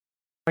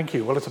Thank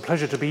you. Well, it's a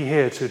pleasure to be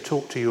here to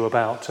talk to you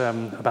about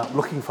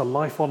looking for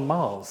life on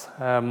Mars.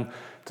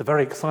 It's a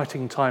very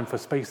exciting time for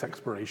space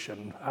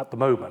exploration at the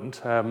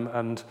moment,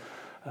 and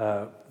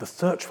the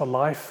search for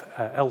life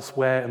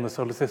elsewhere in the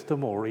solar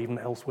system or even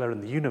elsewhere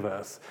in the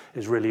universe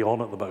is really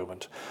on at the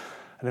moment.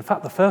 And in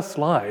fact, the first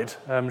slide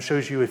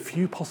shows you a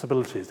few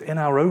possibilities in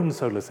our own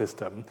solar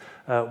system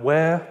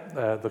where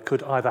there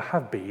could either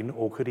have been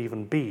or could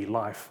even be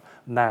life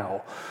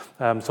now.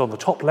 So on the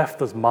top left,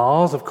 there's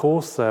Mars, of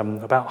course,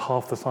 about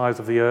half the size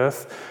of the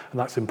Earth, and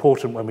that's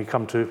important when we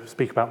come to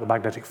speak about the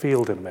magnetic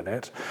field in a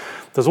minute.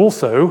 There's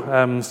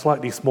also,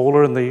 slightly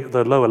smaller in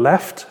the lower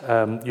left,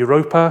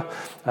 Europa.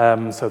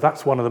 So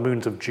that's one of the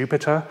moons of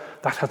Jupiter.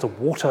 That has a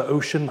water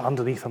ocean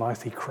underneath an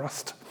icy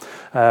crust.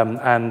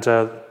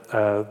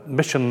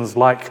 Missions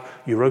like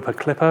Europa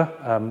Clipper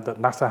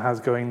that NASA has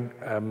going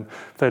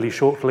fairly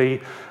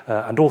shortly,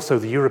 and also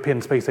the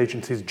European Space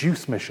Agency's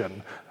JUICE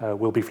mission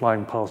will be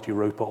flying past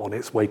Europa on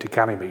its way to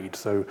Ganymede,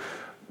 so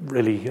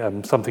really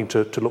something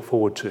to look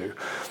forward to.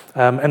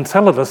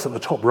 Enceladus at the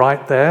top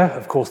right there,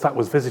 of course, that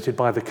was visited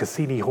by the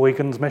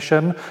Cassini-Huygens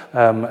mission,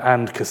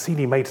 and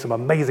Cassini made some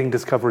amazing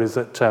discoveries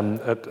at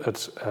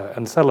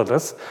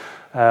Enceladus.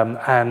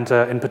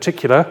 In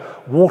particular,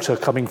 water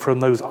coming from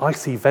those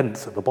icy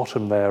vents at the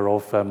bottom there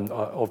of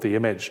the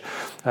image.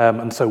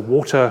 And so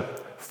water,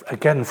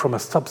 again, from a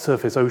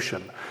subsurface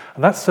ocean.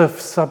 And that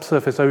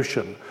subsurface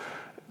ocean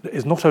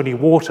is not only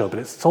water, but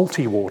it's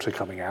salty water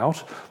coming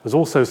out. There's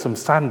also some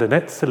sand in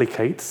it,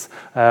 silicates,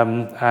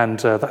 and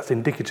that's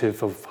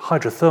indicative of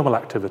hydrothermal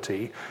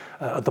activity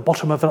at the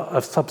bottom of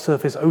a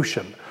subsurface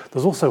ocean.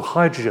 There's also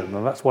hydrogen,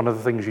 and that's one of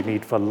the things you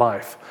need for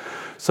life.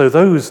 So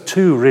those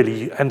two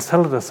really,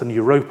 Enceladus and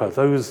Europa,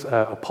 those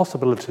are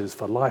possibilities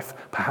for life,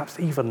 perhaps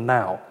even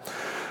now.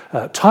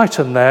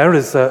 Titan there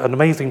is an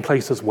amazing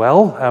place as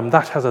well.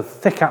 That has a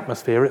thick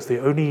atmosphere. It's the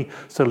only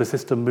solar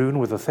system moon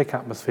with a thick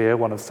atmosphere,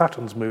 one of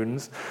Saturn's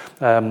moons.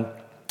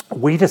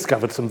 We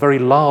discovered some very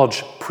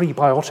large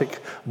prebiotic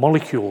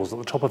molecules at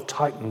the top of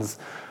Titan's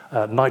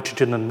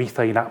nitrogen and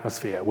methane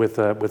atmosphere with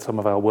some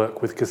of our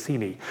work with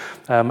Cassini.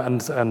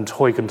 And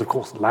Huygens, of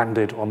course,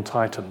 landed on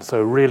Titan.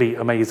 So really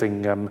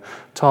amazing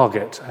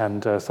target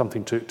and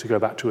something to go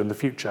back to in the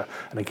future.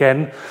 And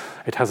again,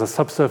 it has a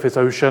subsurface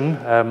ocean,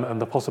 and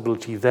the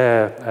possibility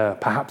there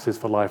perhaps is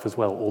for life as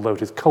well, although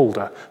it is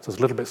colder, so it's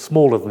a little bit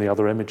smaller than the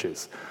other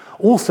images.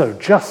 Also,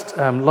 just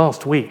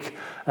last week,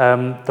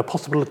 the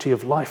possibility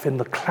of life in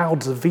the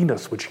clouds of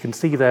Venus, which you can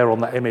see there on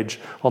that image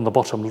on the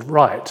bottom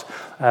right.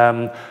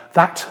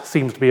 That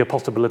seems to be a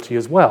possibility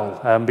as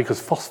well,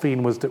 because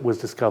phosphine was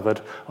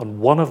discovered, and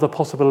one of the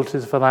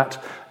possibilities for that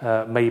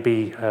may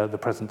be the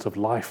presence of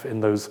life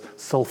in those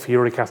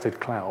sulfuric acid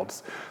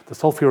clouds. The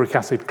sulfuric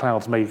acid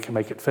clouds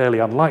make it fairly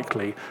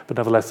unlikely, but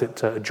nevertheless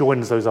it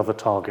joins those other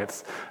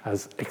targets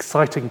as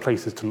exciting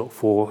places to look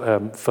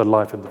for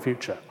life in the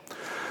future.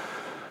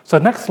 So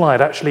next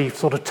slide actually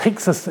sort of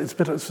takes us, it's a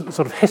bit of sort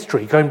of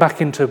history, going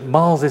back into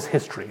Mars's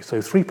history. So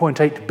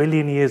 3.8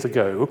 billion years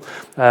ago,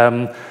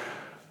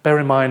 bear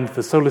in mind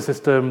the solar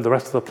system, the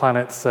rest of the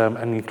planets, and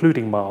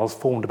including Mars,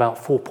 formed about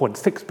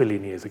 4.6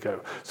 billion years ago.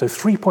 So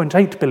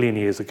 3.8 billion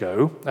years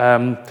ago,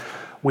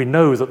 we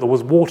know that there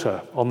was water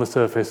on the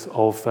surface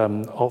of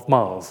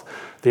Mars.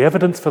 The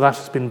evidence for that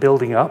has been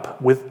building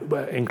up, with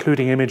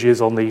including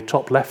images on the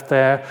top left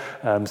there.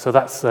 So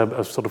that's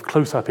a sort of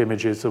close-up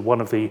images of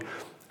one of the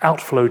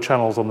outflow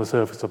channels on the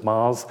surface of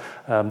Mars.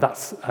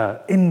 That's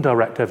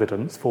indirect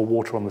evidence for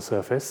water on the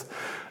surface.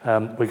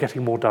 We're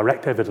getting more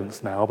direct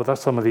evidence now, but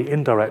that's some of the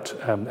indirect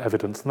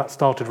evidence. And that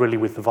started really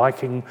with the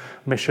Viking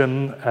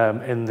mission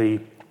in the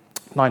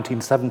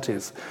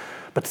 1970s.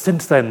 But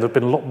since then, there have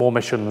been a lot more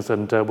missions,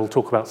 and we'll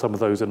talk about some of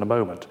those in a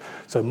moment.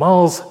 So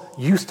Mars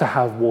used to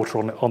have water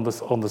on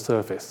the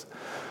surface.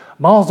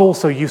 Mars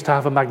also used to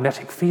have a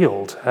magnetic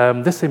field.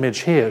 This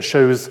image here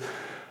shows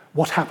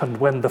what happened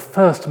when the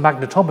first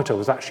magnetometer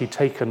was actually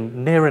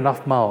taken near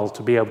enough Mars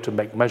to be able to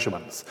make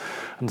measurements.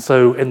 And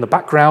so in the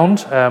background,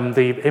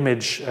 the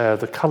image,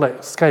 the color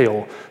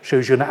scale,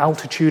 shows you an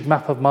altitude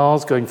map of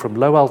Mars going from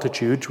low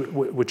altitude,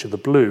 which are the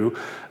blue,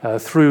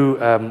 through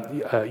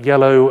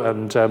yellow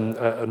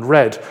and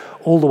red,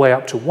 all the way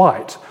up to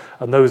white.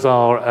 And those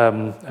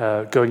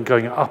are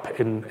going up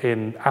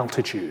in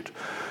altitude.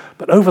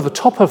 But over the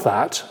top of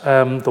that,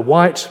 the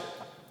white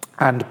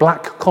and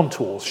black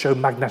contours show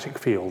magnetic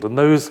field, and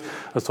those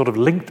are sort of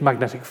linked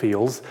magnetic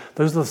fields.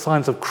 Those are the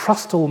signs of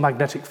crustal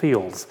magnetic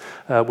fields,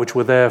 which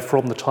were there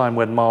from the time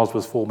when Mars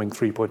was forming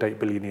 3.8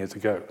 billion years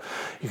ago.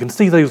 You can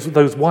see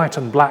those white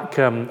and black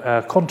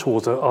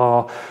contours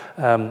are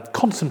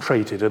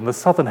concentrated in the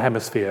southern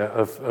hemisphere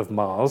of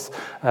Mars.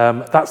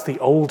 That's the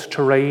old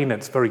terrain.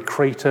 It's very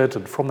cratered,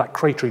 and from that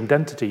cratering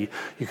density,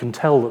 you can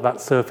tell that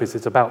surface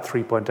is about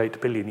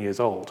 3.8 billion years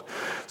old.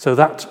 So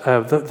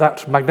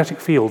that magnetic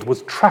field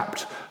was trapped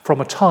from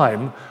a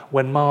time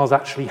when Mars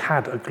actually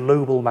had a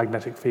global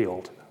magnetic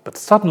field. But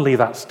suddenly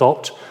that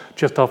stopped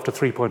just after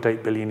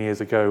 3.8 billion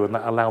years ago, and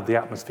that allowed the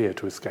atmosphere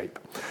to escape,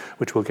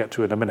 which we'll get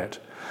to in a minute.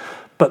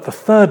 But the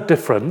third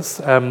difference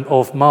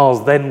of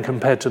Mars then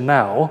compared to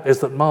now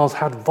is that Mars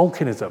had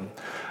volcanism.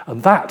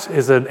 And that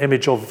is an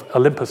image of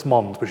Olympus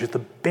Mons, which is the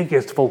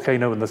biggest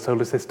volcano in the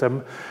solar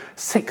system,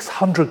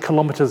 600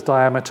 kilometers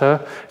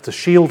diameter. It's a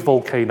shield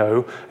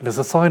volcano, and it's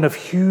a sign of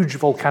huge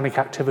volcanic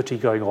activity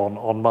going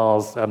on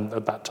Mars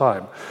at that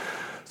time.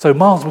 So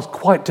Mars was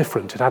quite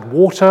different. It had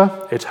water,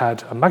 it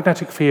had a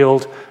magnetic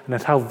field, and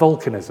it had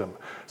volcanism.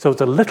 So it's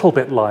a little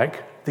bit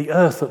like the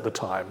Earth at the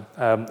time,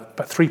 about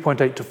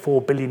 3.8 to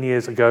 4 billion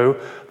years ago.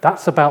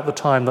 That's about the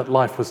time that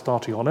life was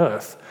starting on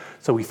Earth.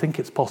 So we think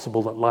it's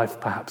possible that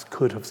life perhaps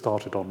could have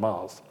started on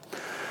Mars.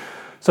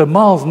 So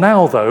Mars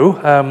now, though,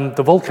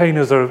 the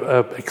volcanoes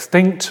are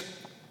extinct.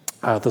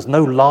 There's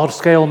no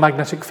large-scale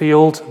magnetic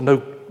field, no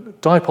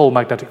dipole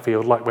magnetic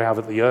field like we have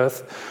at the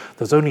Earth.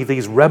 There's only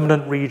these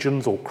remnant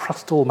regions or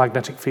crustal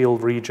magnetic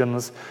field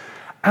regions.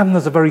 And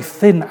there's a very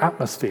thin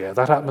atmosphere.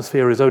 That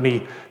atmosphere is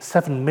only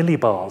 7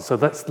 millibars, so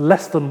that's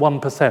less than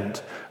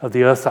 1% of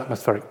the Earth's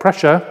atmospheric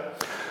pressure.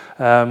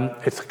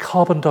 It's a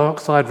carbon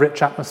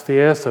dioxide-rich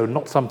atmosphere, so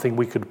not something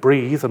we could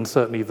breathe, and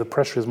certainly the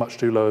pressure is much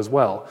too low as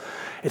well.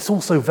 It's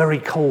also very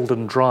cold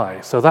and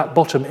dry, so that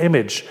bottom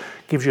image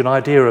gives you an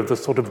idea of the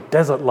sort of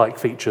desert-like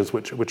features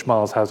which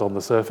Mars has on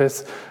the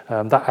surface.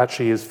 That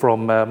actually is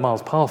from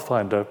Mars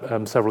Pathfinder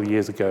several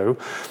years ago.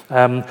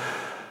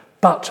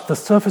 But the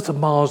surface of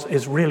Mars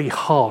is really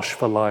harsh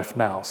for life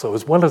now. So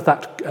as well as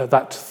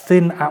that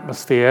thin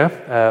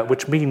atmosphere,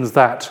 which means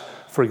that,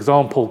 for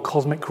example,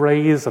 cosmic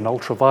rays and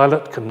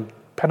ultraviolet can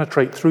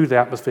penetrate through the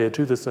atmosphere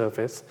to the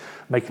surface,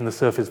 making the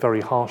surface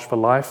very harsh for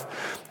life.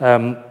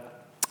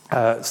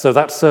 So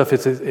that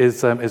surface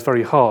is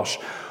very harsh.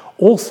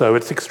 Also,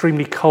 it's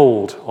extremely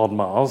cold on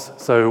Mars.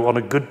 So on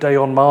a good day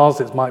on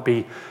Mars, it might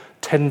be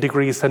 10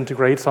 degrees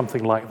centigrade,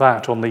 something like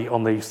that, on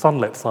the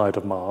sunlit side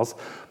of Mars.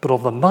 But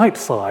on the night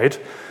side,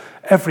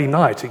 every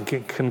night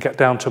it can get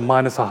down to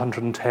minus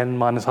 110,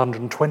 minus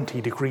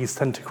 120 degrees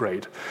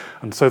centigrade.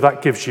 And so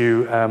that gives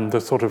you the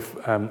sort of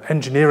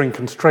engineering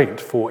constraint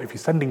for if you're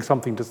sending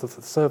something to the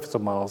surface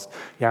of Mars,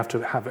 you have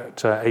to have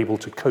it able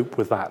to cope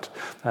with that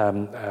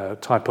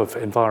type of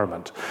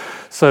environment.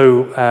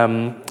 So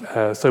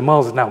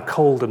Mars is now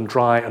cold and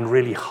dry and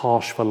really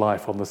harsh for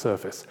life on the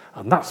surface.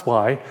 And that's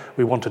why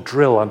we want to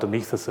drill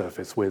underneath the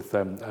surface with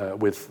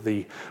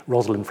the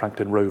Rosalind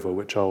Franklin rover,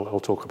 which I'll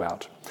talk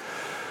about.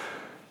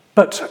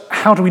 But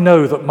how do we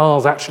know that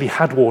Mars actually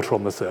had water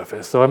on the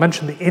surface? So I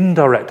mentioned the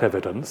indirect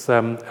evidence.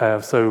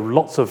 So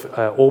lots of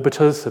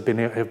orbiters have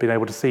been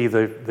able to see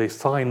the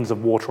signs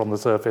of water on the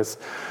surface.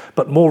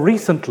 But more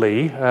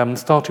recently,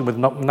 starting with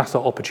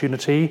NASA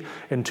Opportunity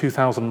in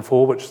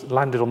 2004, which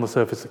landed on the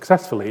surface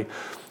successfully,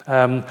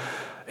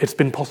 it's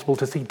been possible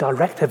to see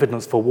direct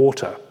evidence for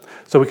water.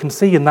 So we can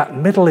see in that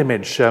middle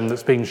image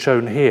that's being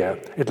shown here,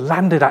 it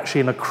landed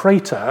actually in a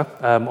crater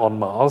on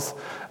Mars.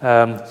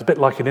 It's a bit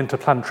like an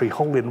interplanetary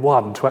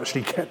hole-in-one to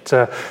actually get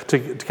to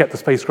get the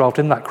spacecraft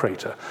in that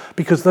crater,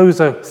 because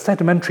those are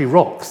sedimentary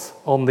rocks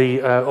on the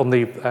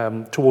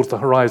towards the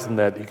horizon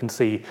there that you can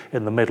see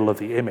in the middle of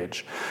the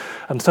image,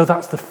 and so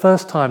that's the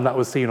first time that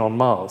was seen on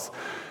Mars.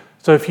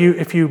 So if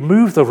you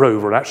move the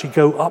rover and actually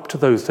go up to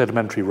those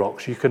sedimentary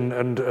rocks, you can,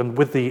 and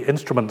with the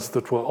instruments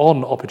that were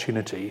on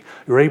Opportunity,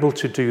 you're able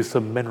to do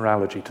some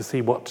mineralogy to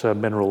see what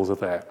minerals are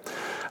there.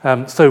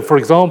 So for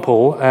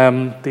example,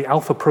 the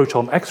alpha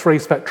proton X-ray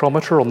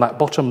spectrometer on that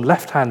bottom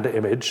left-hand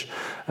image,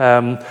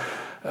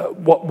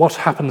 what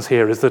happens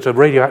here is that a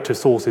radioactive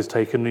source is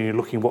taken and you're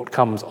looking what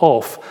comes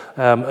off,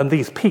 and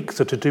these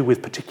peaks are to do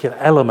with particular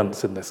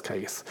elements in this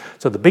case.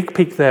 So the big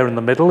peak there in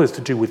the middle is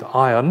to do with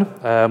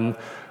iron.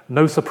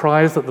 No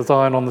surprise that there's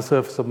iron on the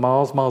surface of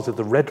Mars. Mars is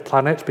the red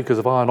planet because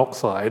of iron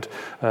oxide.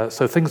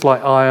 So things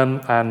like iron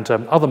and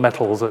other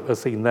metals are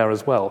seen there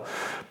as well.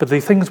 But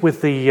the things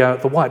with the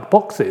white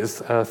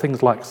boxes,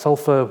 things like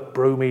sulfur,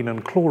 bromine,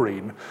 and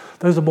chlorine,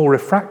 those are more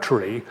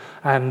refractory,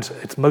 and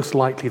it's most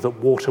likely that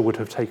water would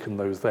have taken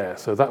those there.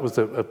 So that was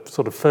a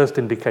sort of first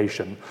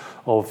indication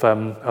of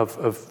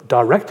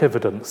direct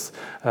evidence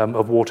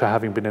of water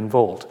having been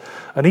involved.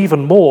 And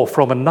even more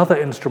from another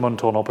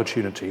instrument on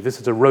Opportunity. This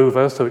is a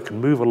rover, so it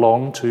can move along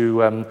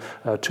to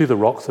the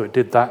rock, so it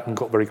did that and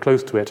got very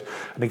close to it.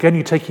 And again,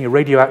 you're taking a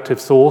radioactive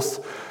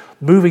source,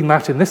 moving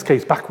that, in this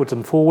case, backwards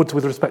and forwards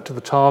with respect to the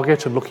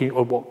target and looking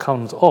at what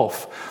comes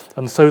off.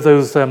 And so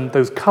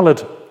those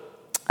coloured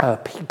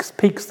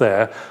peaks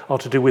there are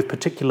to do with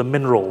particular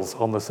minerals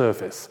on the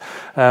surface.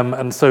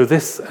 And so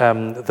this,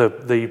 one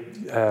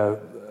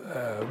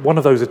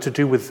of those is to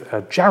do with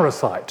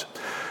jarosite.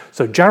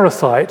 So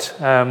jarosite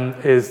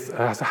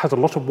has a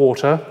lot of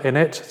water in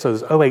it, so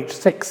there's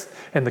OH6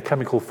 in the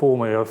chemical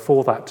formula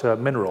for that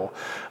mineral.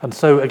 And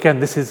so again,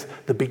 this is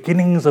the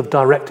beginnings of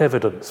direct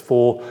evidence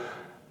for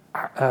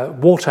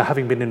water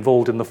having been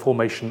involved in the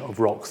formation of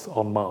rocks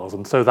on Mars.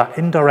 And so that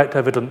indirect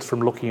evidence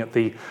from looking at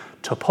the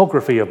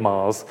topography of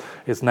Mars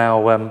is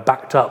now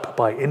backed up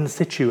by in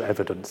situ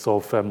evidence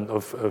of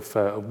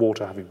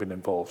water having been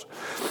involved.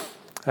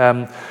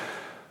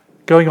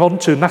 Going on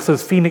to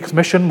NASA's Phoenix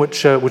mission,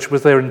 which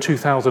was there in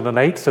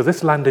 2008. So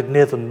this landed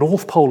near the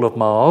North Pole of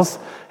Mars.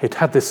 It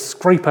had this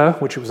scraper,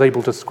 which it was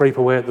able to scrape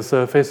away at the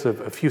surface,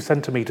 a few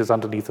centimeters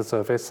underneath the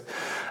surface.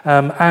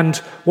 And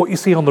what you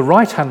see on the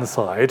right-hand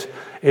side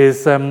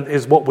is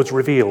what was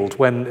revealed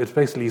when it's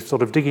basically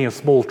sort of digging a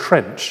small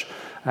trench.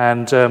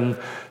 And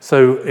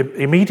so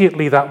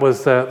immediately that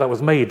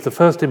was made. The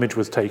first image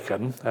was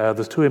taken.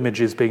 There's two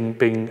images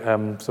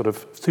being sort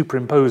of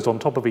superimposed on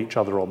top of each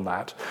other on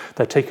that.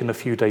 They're taken a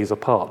few days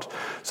apart.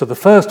 So the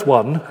first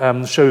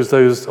one shows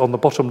those on the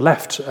bottom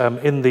left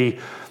in the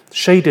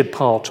shaded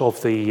part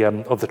of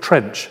the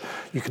trench.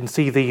 You can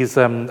see these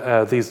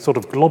sort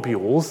of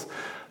globules.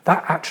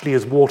 That actually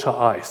is water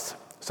ice.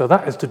 So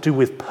that is to do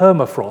with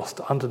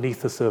permafrost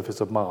underneath the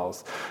surface of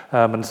Mars,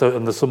 and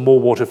there's some more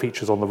water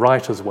features on the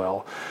right as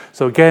well.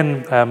 So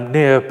again,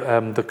 near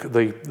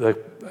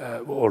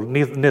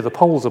the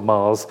poles of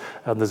Mars,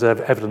 there's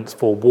evidence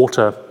for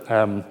water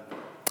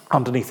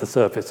underneath the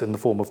surface in the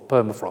form of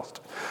permafrost.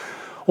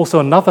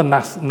 Also, another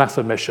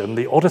NASA mission,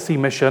 the Odyssey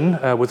mission,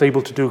 was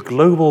able to do a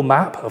global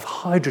map of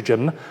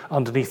hydrogen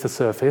underneath the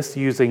surface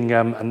using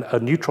a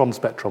neutron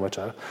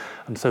spectrometer.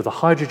 And so the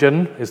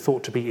hydrogen is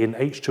thought to be in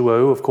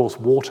H2O, of course,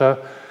 water.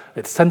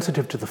 It's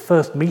sensitive to the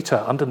first meter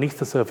underneath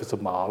the surface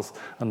of Mars.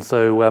 And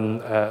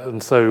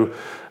so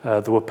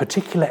there were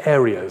particular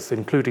areas,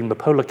 including the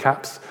polar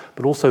caps,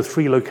 but also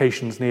 3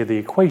 locations near the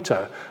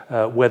equator,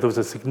 where there was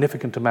a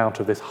significant amount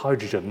of this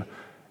hydrogen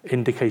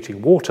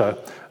indicating water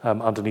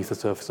underneath the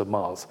surface of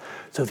Mars.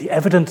 So the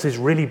evidence is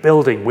really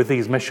building with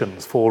these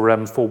missions for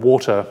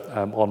water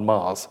on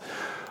Mars.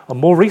 And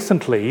more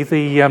recently,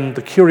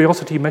 the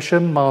Curiosity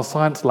mission, Mars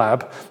Science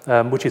Lab,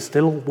 which is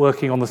still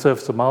working on the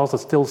surface of Mars, are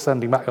still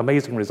sending back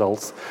amazing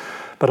results.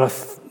 But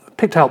I've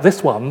picked out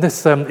this one.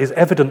 This is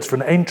evidence for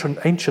an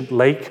ancient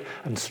lake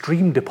and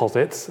stream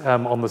deposits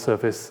on the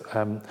surface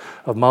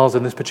of Mars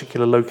in this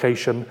particular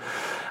location.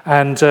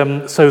 And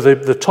so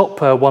the top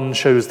one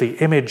shows the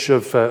image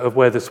of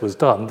where this was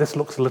done. This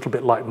looks a little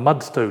bit like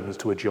mudstones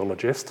to a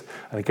geologist.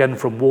 And again,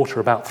 from water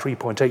about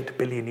 3.8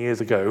 billion years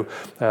ago,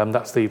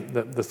 that's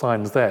the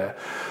signs there.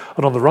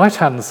 And on the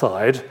right-hand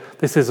side,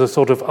 this is a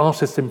sort of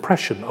artist's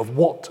impression of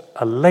what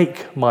a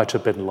lake might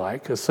have been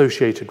like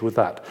associated with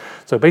that.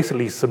 So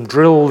basically, some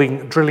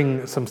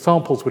some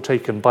samples were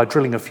taken by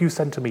drilling a few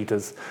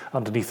centimeters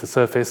underneath the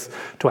surface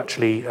to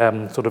actually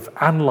sort of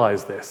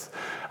analyze this.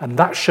 And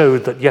that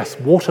showed that, yes,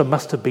 water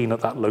must have been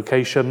at that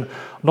location.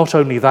 Not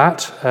only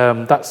that,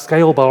 that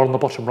scale bar on the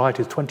bottom right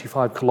is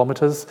 25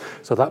 kilometers.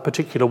 So that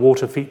particular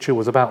water feature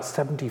was about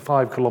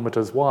 75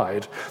 kilometers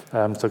wide.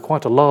 So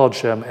quite a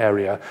large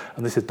area.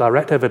 And this is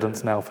direct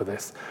evidence now for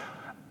this.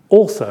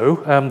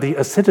 Also, the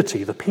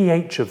acidity, the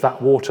pH of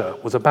that water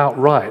was about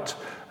right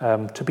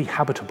to be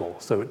habitable.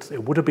 So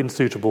it would have been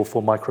suitable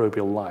for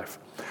microbial life.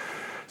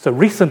 So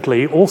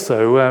recently,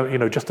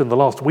 also, just in the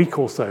last week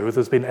or so,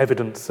 there's been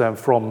evidence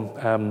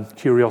from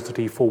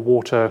Curiosity for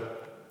water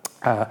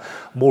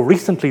more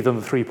recently than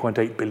the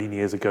 3.8 billion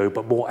years ago,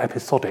 but more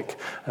episodic.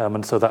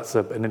 And so that's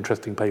an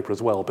interesting paper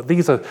as well. But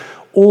these are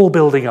all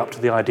building up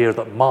to the idea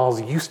that Mars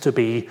used to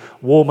be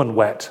warm and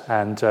wet,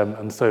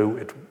 and so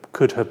it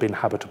could have been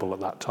habitable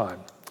at that time.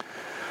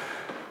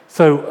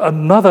 So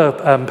another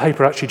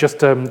paper, actually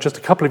just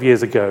a couple of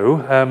years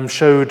ago,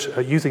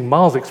 showed using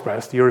Mars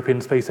Express, the European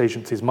Space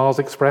Agency's Mars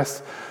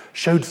Express,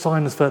 showed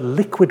signs for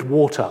liquid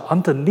water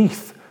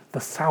underneath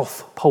the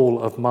south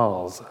pole of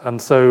Mars.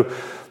 And so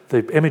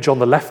the image on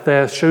the left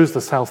there shows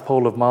the south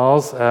pole of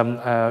Mars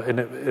in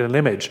an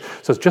image.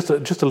 So it's just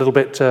a little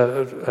bit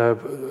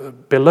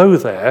below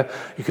there.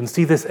 You can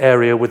see this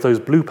area with those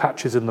blue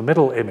patches in the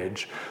middle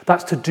image.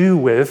 That's to do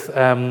with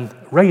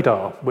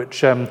radar,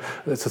 which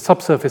it's a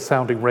subsurface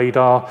sounding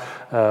radar,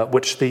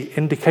 which the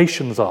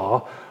indications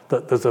are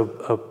that there's a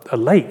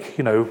lake,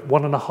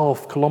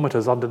 1.5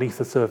 kilometers underneath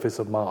the surface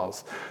of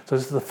Mars. So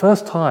this is the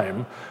first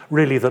time,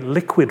 really, that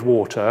liquid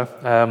water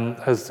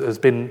has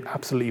been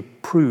absolutely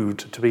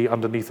proved to be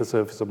underneath the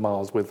surface of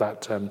Mars with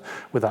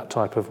that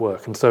type of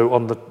work. And so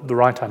on the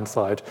right-hand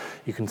side,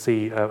 you can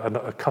see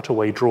a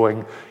cutaway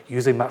drawing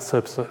using that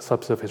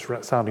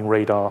subsurface sounding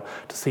radar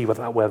to see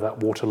where that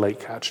water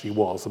lake actually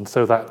was. And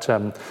so that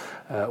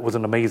was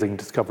an amazing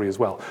discovery as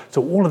well.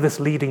 So all of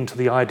this leading to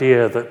the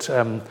idea that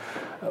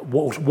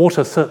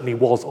water certainly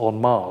was on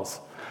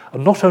Mars.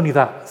 And not only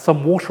that,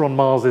 some water on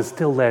Mars is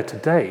still there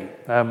today.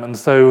 And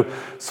so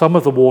some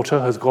of the water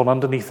has gone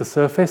underneath the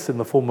surface in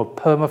the form of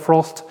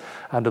permafrost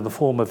and in the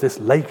form of this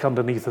lake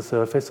underneath the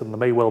surface, and there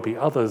may well be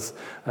others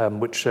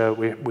which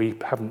we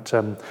haven't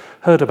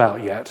heard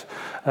about yet.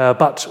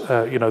 But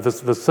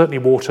there's certainly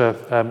water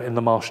in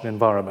the Martian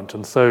environment.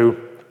 And so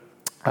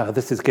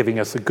this is giving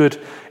us a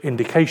good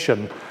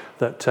indication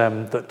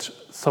that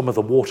some of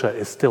the water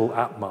is still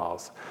at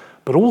Mars.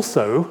 But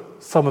also,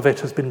 some of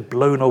it has been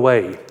blown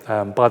away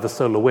by the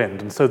solar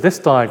wind. And so this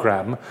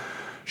diagram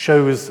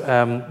shows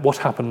what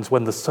happens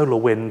when the solar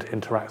wind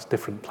interacts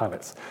different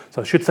planets.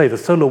 So I should say the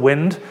solar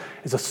wind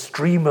is a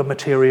stream of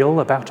material,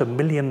 about 1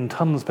 million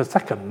tons per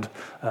second,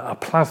 a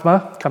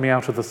plasma coming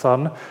out of the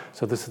sun.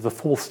 So this is the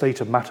fourth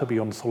state of matter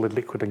beyond solid,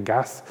 liquid, and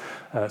gas.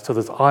 So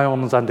there's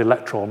ions and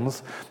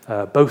electrons,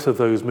 both of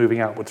those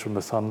moving outwards from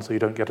the sun, so you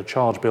don't get a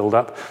charge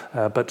build-up,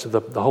 but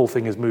the whole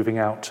thing is moving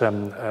out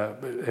and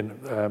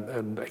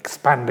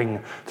expanding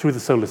through the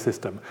solar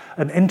system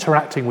and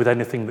interacting with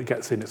anything that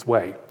gets in its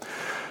way.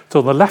 So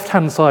on the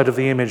left-hand side of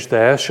the image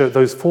there,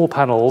 those 4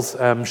 panels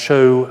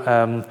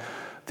show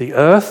the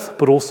Earth,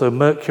 but also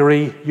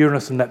Mercury,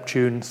 Uranus and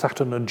Neptune,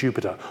 Saturn and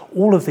Jupiter.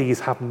 All of these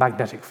have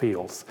magnetic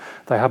fields.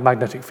 They have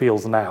magnetic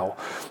fields now.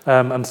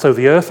 And so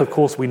the Earth, of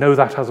course, we know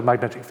that has a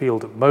magnetic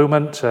field at the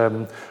moment.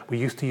 We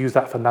used to use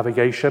that for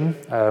navigation.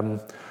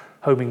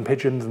 Homing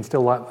pigeons and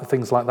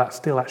things like that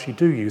still actually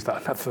do use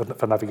that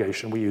for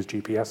navigation. We use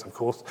GPS, of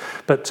course.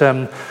 But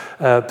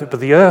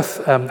the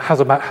Earth has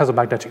a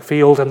magnetic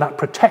field, and that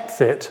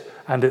protects it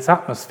and its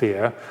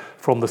atmosphere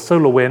from the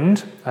solar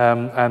wind,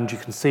 and you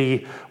can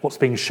see what's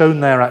being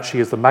shown there actually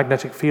is the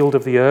magnetic field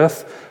of the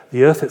Earth.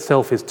 The Earth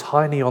itself is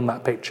tiny on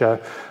that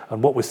picture,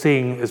 and what we're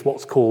seeing is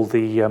what's called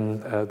the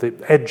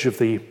edge of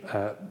the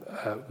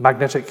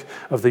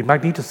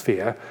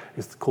magnetosphere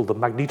is called the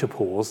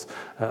magnetopause,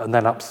 and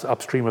then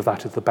upstream of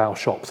that is the bow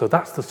shock. So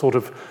that's the sort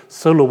of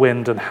solar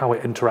wind and how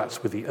it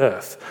interacts with the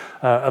Earth.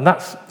 And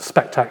that's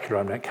spectacular.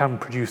 I mean, it can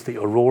produce the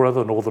aurora,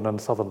 the northern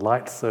and southern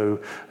lights, so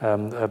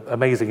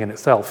amazing in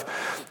itself.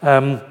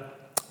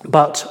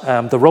 But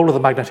the role of the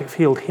magnetic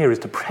field here is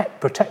to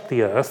protect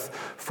the Earth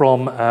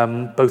from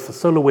both the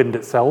solar wind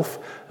itself,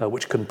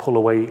 which can pull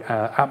away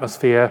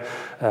atmosphere,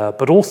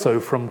 but also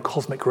from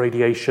cosmic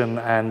radiation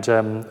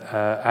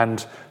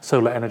and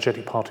solar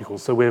energetic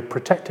particles. So we're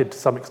protected to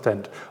some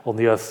extent on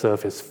the Earth's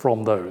surface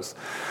from those.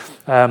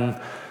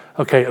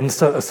 Okay, and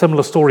so a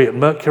similar story at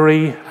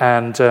Mercury,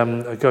 and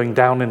going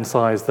down in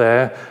size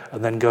there,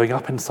 and then going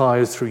up in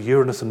size through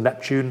Uranus and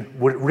Neptune.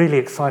 Really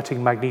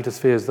exciting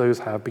magnetospheres those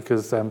have,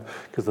 because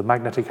the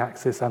magnetic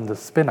axis and the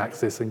spin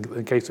axis, in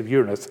the case of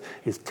Uranus,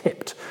 is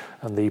tipped,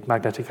 and the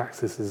magnetic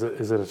axis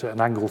is at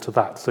an angle to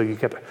that. So you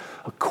get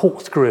a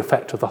corkscrew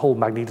effect of the whole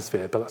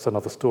magnetosphere, but that's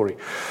another story.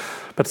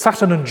 But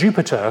Saturn and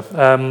Jupiter,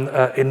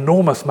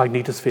 enormous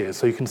magnetospheres,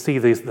 so you can see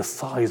the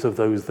size of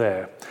those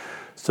there.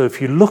 So if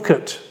you look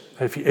at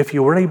If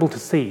you were able to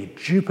see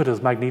Jupiter's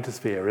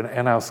magnetosphere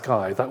in our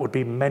sky, that would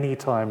be many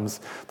times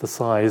the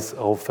size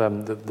of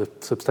the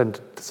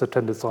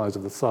subtended size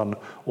of the sun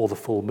or the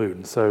full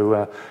moon.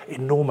 So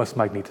enormous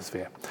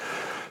magnetosphere.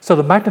 So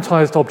the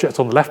magnetized objects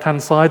on the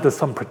left-hand side, there's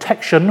some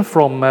protection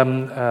from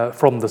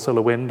the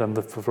solar wind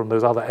and from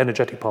those other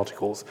energetic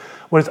particles.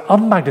 Whereas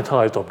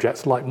unmagnetized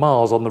objects like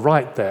Mars on the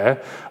right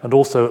there, and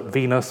also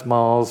Venus,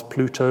 Mars,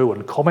 Pluto,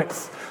 and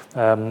comets.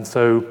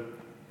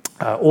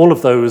 All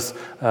of those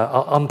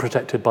are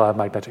unprotected by a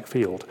magnetic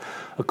field.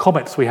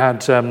 Comets, we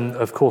had,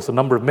 of course, a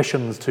number of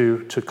missions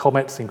to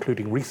comets,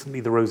 including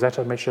recently the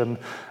Rosetta mission,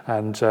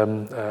 and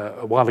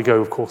a while ago,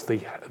 of course,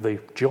 the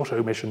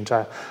Giotto mission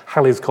to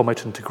Halley's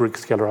Comet and to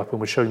Grigg-Skellerup, and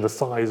we're showing the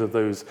size of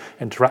those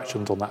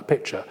interactions on that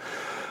picture.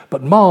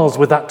 But Mars,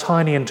 with that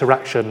tiny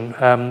interaction,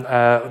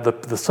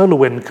 the solar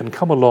wind can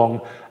come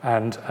along,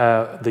 and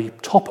the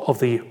top of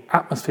the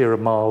atmosphere of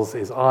Mars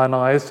is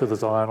ionized, so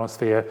there's an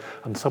ionosphere,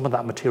 and some of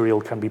that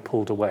material can be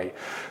pulled away.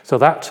 So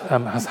that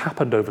has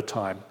happened over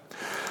time.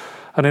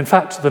 And in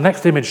fact, the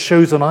next image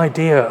shows an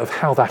idea of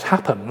how that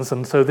happens.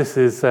 And so this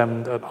is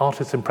an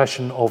artist's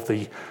impression of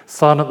the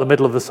sun at the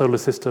middle of the solar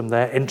system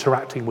there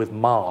interacting with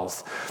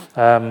Mars.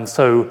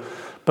 So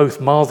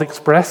both Mars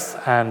Express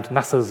and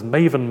NASA's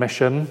MAVEN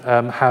mission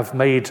have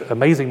made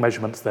amazing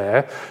measurements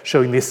there,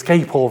 showing the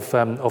escape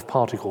of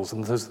particles.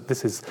 And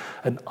this is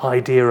an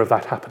idea of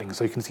that happening.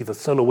 So you can see the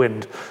solar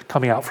wind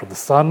coming out from the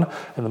sun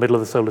in the middle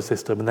of the solar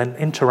system and then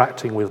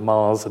interacting with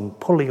Mars and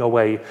pulling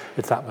away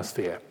its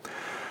atmosphere.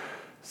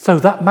 So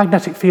that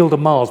magnetic field of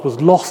Mars was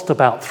lost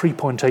about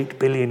 3.8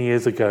 billion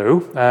years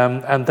ago,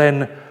 and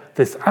then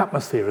this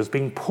atmosphere has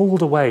been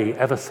pulled away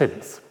ever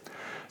since.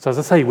 So as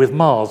I say, with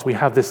Mars, we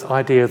have this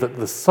idea that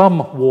there's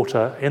some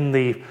water in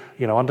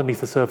underneath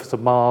the surface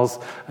of Mars,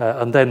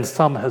 and then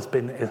some has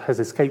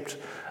escaped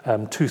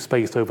to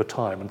space over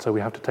time, and so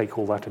we have to take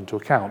all that into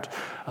account.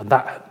 And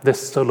this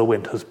solar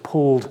wind has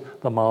pulled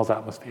the Mars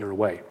atmosphere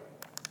away.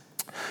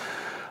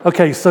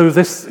 Okay, so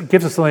this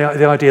gives us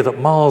the idea that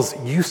Mars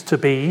used to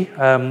be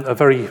a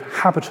very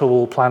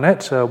habitable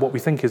planet, what we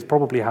think is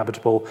probably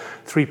habitable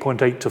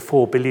 3.8 to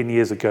 4 billion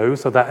years ago.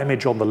 So that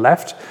image on the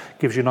left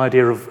gives you an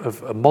idea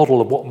of a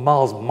model of what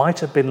Mars might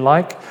have been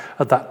like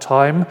at that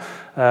time,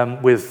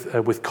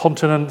 with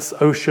continents,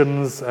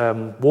 oceans,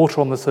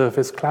 water on the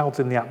surface, clouds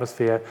in the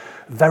atmosphere,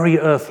 very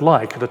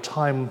Earth-like at a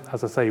time,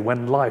 as I say,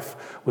 when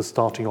life was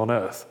starting on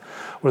Earth.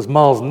 Whereas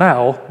Mars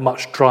now,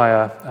 much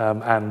drier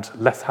and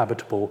less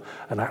habitable,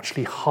 and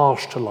actually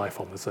harsh to life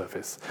on the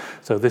surface.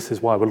 So this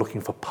is why we're looking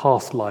for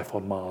past life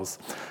on Mars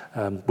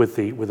with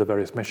the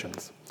various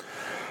missions.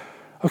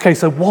 Okay,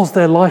 so was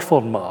there life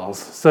on Mars?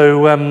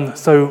 So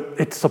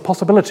it's a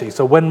possibility.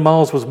 So when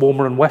Mars was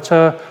warmer and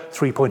wetter,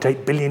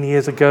 3.8 billion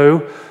years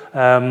ago,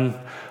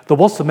 there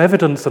was some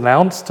evidence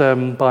announced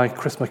by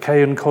Chris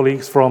McKay and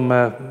colleagues from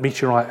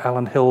meteorite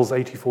Allen Hills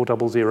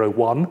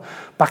 84001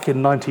 back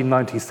in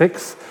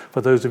 1996,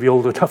 for those of you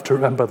old enough to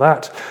remember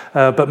that.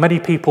 But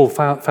many people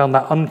found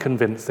that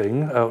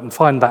unconvincing, and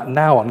find that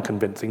now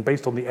unconvincing,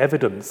 based on the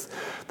evidence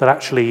that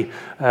actually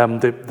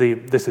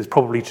this is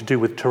probably to do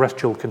with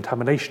terrestrial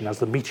contamination as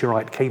the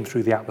meteorite came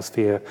through the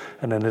atmosphere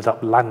and ended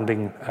up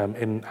landing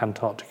in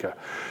Antarctica.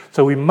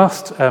 So we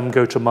must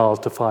go to Mars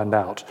to find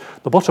out.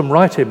 The bottom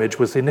right image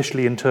was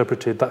initially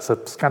interpreted, that's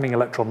a scanning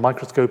electron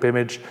microscope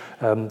image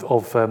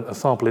of a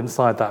sample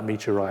inside that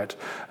meteorite.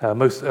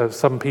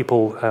 Some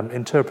people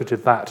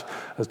interpreted that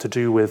as to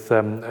do with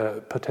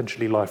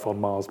potentially life on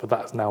Mars, but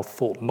that's now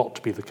thought not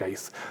to be the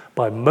case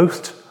by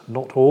most,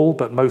 not all,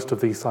 but most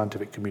of the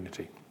scientific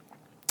community.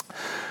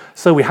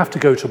 So we have to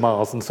go to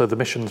Mars, and so the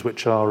missions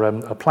which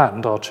are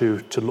planned are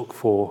to look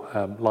for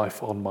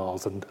life on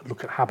Mars and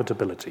look at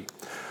habitability.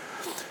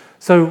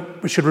 So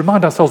we should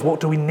remind ourselves,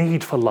 what do we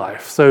need for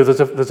life? So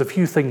there's a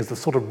few things, the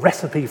sort of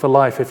recipe for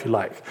life, if you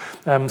like.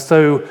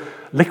 So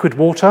liquid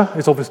water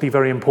is obviously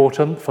very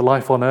important for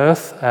life on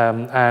Earth,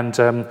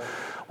 and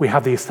we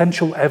have the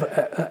essential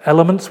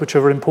elements which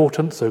are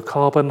important, so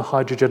carbon,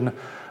 hydrogen,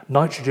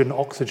 nitrogen,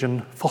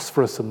 oxygen,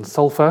 phosphorus, and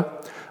sulfur.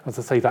 As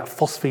I say, that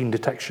phosphine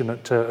detection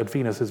at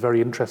Venus is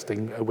very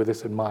interesting with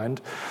this in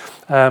mind.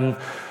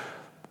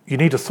 You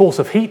need a source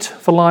of heat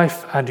for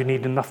life, and you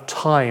need enough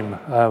time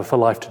for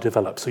life to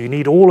develop. So you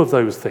need all of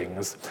those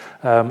things.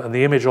 And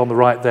the image on the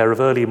right there of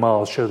early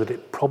Mars show that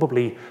it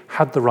probably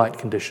had the right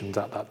conditions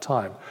at that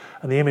time.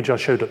 And the image I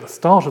showed at the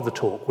start of the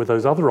talk with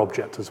those other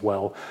objects as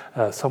well,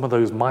 some of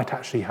those might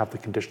actually have the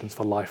conditions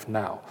for life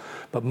now.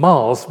 But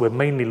Mars, we're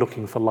mainly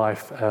looking for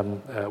life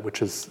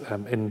which is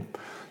in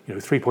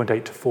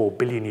 3.8 to 4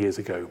 billion years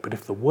ago. But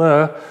if there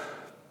were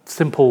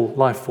simple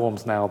life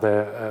forms now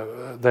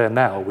there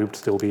now, we would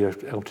still be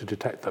able to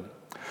detect them.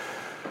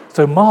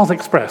 So Mars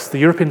Express, the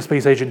European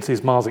Space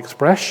Agency's Mars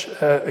Express,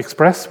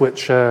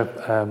 which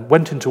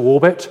went into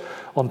orbit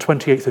on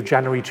 28th of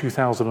January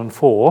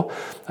 2004,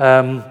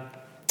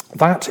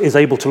 that is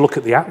able to look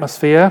at the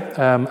atmosphere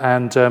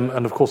and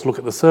of course look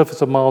at the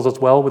surface of Mars as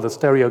well with a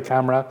stereo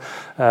camera,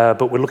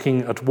 but we're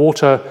looking at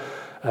water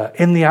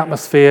in the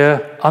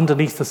atmosphere,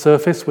 underneath the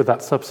surface with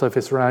that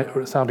subsurface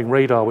sounding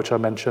radar which I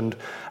mentioned,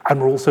 and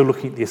we're also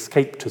looking at the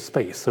escape to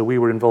space. So we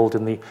were involved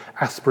in the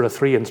Aspera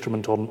 3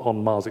 instrument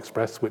on Mars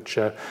Express, which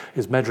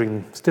is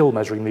still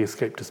measuring the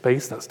escape to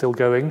space. That's still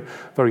going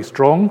very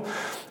strong.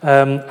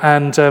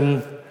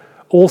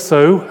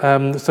 Also,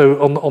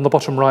 so on the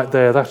bottom right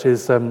there, that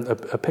is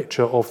a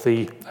picture of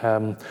the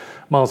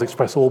Mars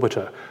Express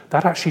orbiter.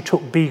 That actually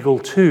took Beagle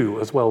 2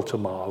 as well to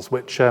Mars,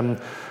 which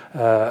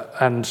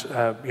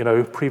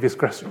previous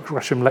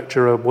Gresham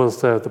lecturer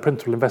was the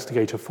principal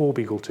investigator for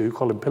Beagle 2,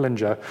 Colin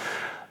Pillinger.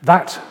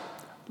 That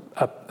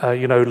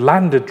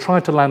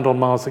tried to land on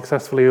Mars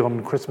successfully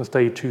on Christmas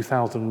Day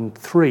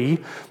 2003.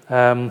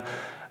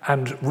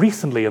 And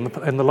recently, in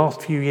the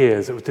last few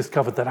years, it was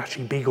discovered that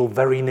actually Beagle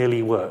very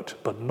nearly worked,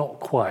 but not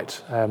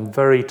quite,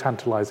 very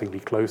tantalizingly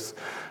close.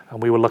 And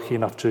we were lucky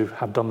enough to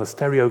have done the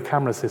stereo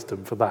camera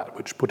system for that,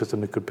 which put us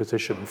in a good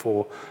position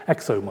for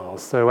ExoMars.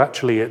 So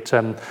actually,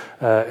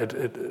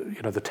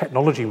 the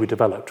technology we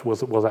developed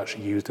was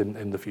actually used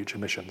in the future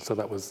mission. So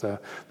that was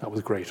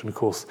great. And of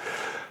course,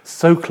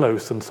 so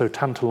close and so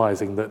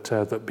tantalizing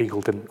that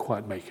Beagle didn't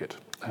quite make it,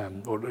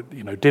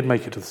 did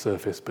make it to the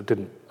surface, but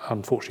didn't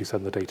unfortunately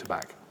send the data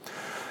back.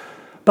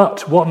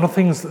 But one of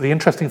the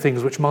interesting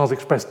things which Mars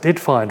Express did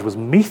find was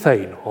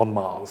methane on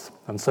Mars.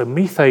 And so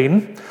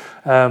methane,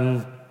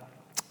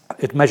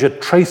 it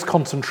measured trace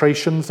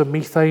concentrations of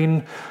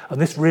methane,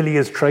 and this really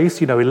is trace,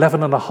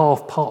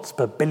 11.5 parts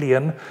per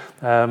billion.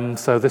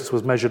 So this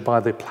was measured by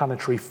the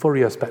planetary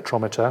Fourier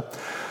spectrometer.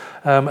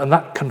 And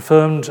that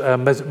confirmed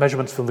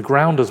measurements from the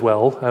ground as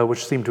well,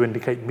 which seemed to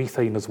indicate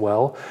methane as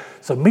well.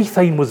 So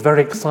methane was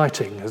very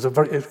exciting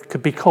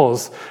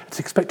because it's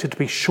expected to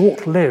be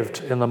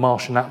short-lived in the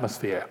Martian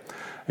atmosphere.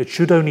 It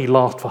should only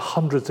last for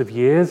hundreds of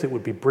years. It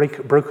would be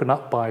broken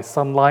up by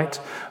sunlight,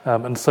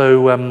 and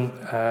so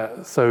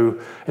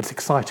it's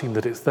exciting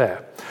that it's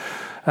there.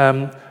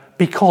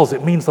 Because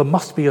it means there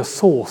must be a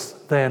source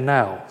there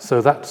now. So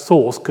that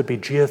source could be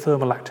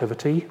geothermal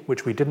activity,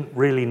 which we didn't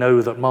really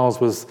know that Mars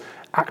was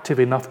active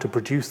enough to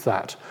produce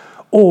that.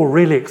 Or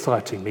really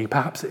excitingly,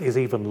 perhaps it is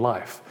even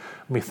life.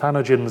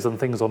 Methanogens and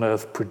things on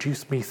Earth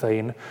produce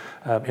methane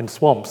in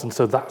swamps, and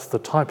so that's the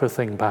type of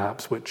thing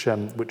perhaps which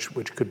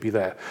could be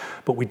there.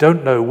 But we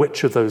don't know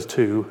which of those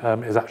two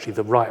is actually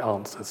the right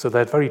answer. So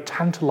they're very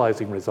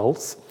tantalizing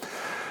results.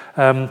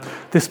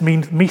 This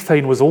means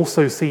methane was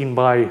also seen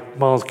by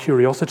Mars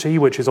Curiosity,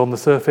 which is on the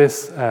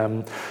surface.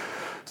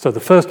 So the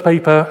first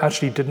paper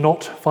actually did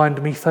not find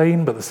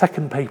methane, but the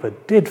second paper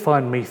did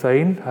find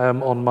methane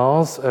on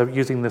Mars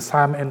using the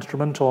SAM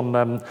instrument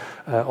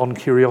on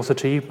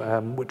Curiosity,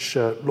 which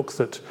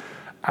looks at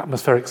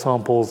atmospheric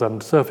samples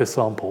and surface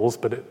samples,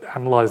 but it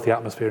analysed the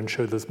atmosphere and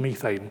showed there's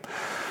methane.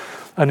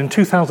 And in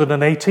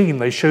 2018,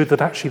 they showed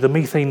that actually the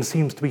methane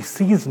seems to be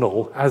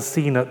seasonal, as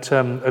seen at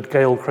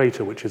Gale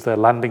Crater, which is their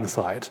landing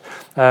site.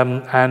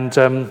 So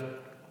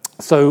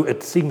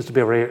it seems to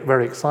be very,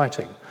 very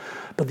exciting.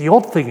 But the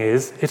odd thing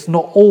is, it's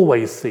not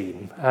always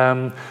seen.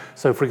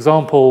 So, for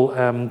example,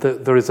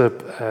 there is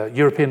a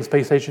European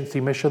Space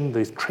Agency mission,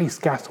 the Trace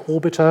Gas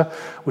Orbiter,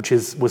 which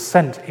was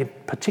sent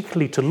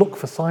particularly to look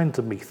for signs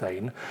of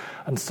methane,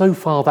 and so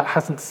far that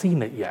hasn't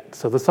seen it yet.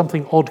 So there's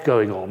something odd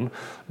going on.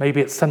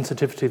 Maybe it's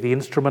sensitivity of the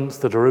instruments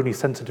that are only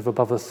sensitive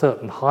above a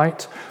certain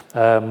height,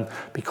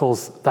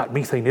 because that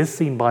methane is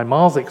seen by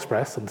Mars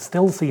Express and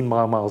still seen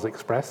by Mars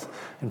Express.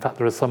 In fact,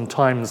 there are some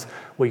times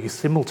where you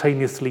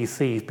simultaneously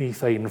see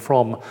methane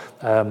from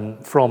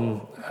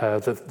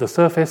the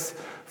surface,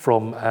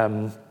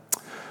 from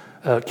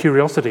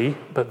Curiosity,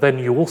 but then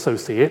you also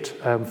see it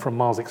from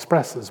Mars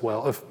Express as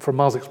well,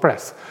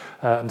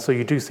 and so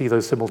you do see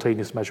those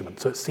simultaneous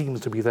measurements, so it seems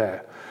to be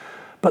there.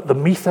 But the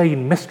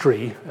methane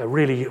mystery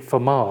really for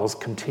Mars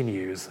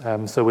continues,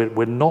 so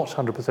we're not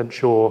 100%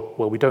 sure,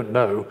 well, we don't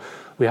know,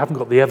 we haven't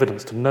got the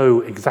evidence to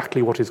know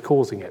exactly what is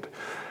causing it.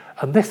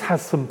 And this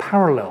has some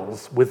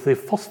parallels with the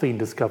phosphine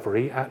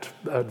discovery at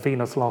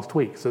Venus last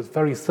week. So it's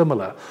very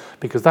similar,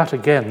 because that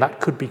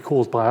could be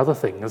caused by other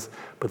things,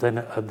 but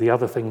then the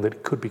other thing that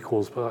it could be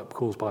caused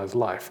by is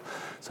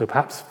life. So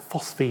perhaps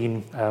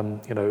phosphine,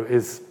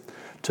 is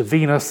to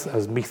Venus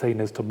as methane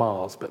is to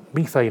Mars, but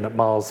methane at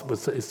Mars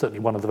is certainly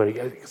one of the very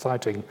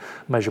exciting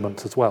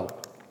measurements as well.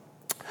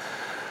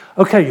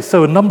 Okay,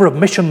 so a number of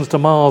missions to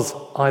Mars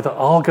either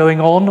are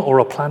going on or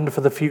are planned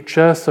for the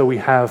future. So we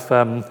have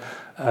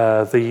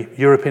the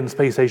European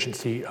Space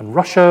Agency and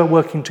Russia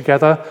working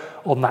together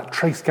on that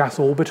Trace Gas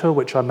Orbiter,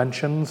 which I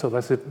mentioned. So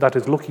that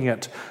is looking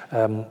at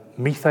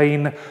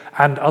methane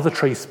and other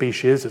trace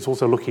species. It's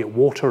also looking at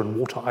water and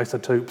water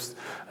isotopes,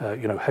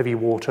 heavy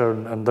water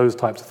and those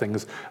types of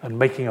things, and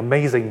making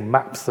amazing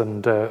maps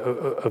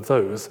of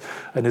those,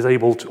 and is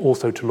able to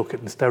also to look at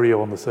in stereo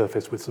on the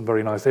surface with some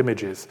very nice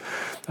images.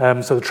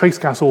 So the Trace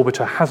Gas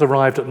Orbiter has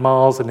arrived at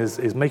Mars and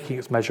is making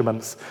its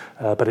measurements,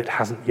 but it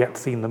hasn't yet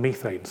seen the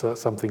methane, so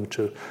that's something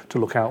to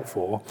look out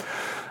for.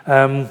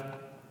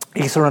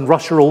 ESA and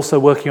Russia are also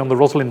working on the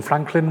Rosalind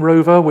Franklin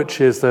rover,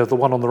 which is the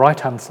one on the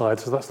right-hand side.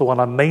 So that's the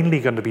one I'm mainly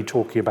going to be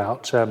talking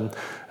about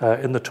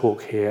in the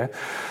talk here.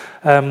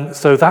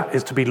 So that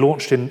is to be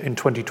launched in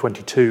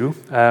 2022,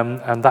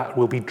 and that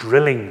will be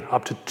drilling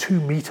up to 2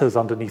 meters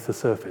underneath the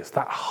surface.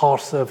 That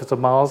harsh surface of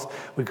Mars,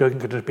 we're going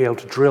to be able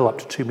to drill up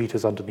to 2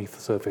 meters underneath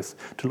the surface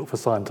to look for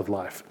signs of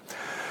life.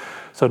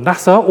 So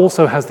NASA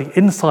also has the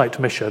InSight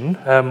mission,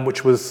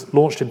 which was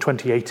launched in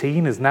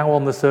 2018, is now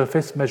on the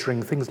surface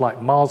measuring things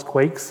like Mars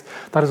quakes.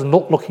 That is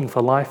not looking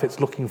for life, it's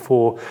looking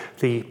for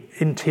the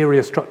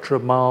interior structure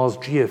of Mars,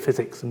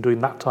 geophysics, and doing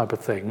that type of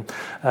thing,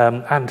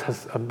 and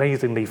has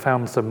amazingly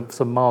found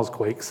some Mars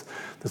quakes.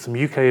 There's some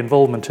UK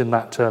involvement in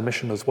that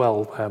mission as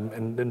well,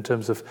 in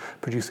terms of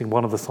producing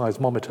one of the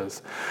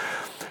seismometers.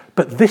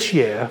 But this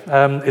year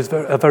is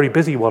a very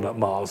busy one at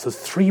Mars. There's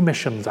 3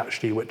 missions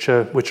actually which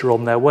are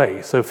on their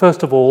way. So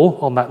first of all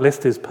on that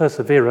list is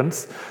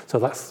Perseverance. So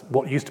that's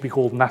what used to be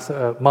called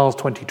NASA Mars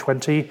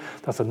 2020.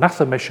 That's a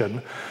NASA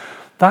mission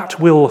that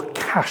will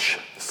cache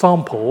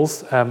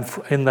samples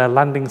in their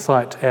landing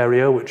site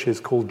area, which is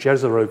called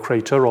Jezero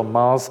Crater on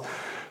Mars.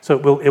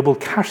 So it will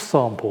cache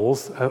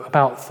samples,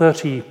 about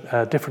 30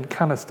 different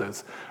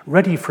canisters,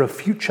 ready for a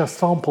future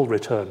sample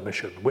return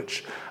mission,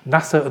 which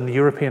NASA and the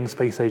European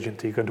Space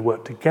Agency are going to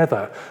work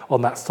together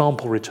on that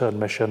sample return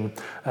mission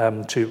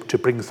to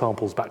bring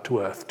samples back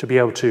to Earth, to be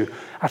able to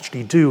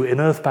actually do in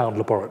Earthbound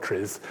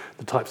laboratories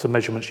the types of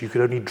measurements you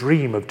could only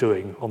dream of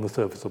doing on the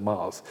surface of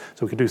Mars.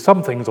 So we can do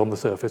some things on the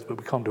surface, but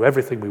we can't do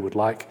everything we would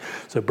like.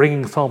 So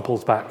bringing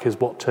samples back is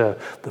what the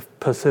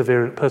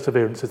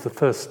Perseverance is the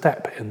first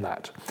step in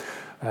that.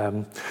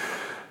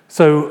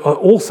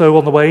 Also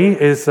on the way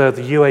is the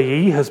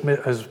UAE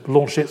has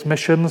launched its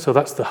mission. So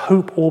that's the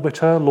HOPE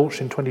orbiter, launched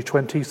in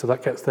 2020. So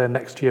that gets there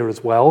next year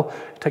as well.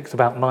 It takes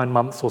about 9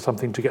 months or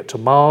something to get to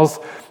Mars.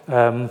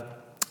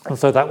 And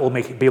so that will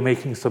be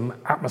making some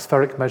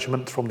atmospheric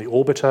measurements from the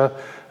orbiter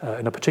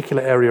in a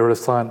particular area of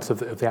science of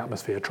the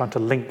atmosphere, trying to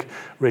link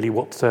really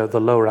what's the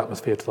lower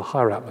atmosphere to the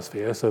higher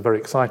atmosphere, so very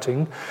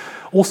exciting.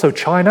 Also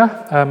China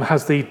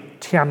has the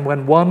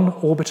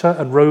Tianwen-1 orbiter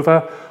and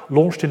rover,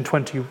 launched in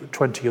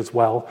 2020 as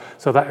well,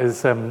 so that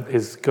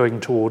is going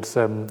towards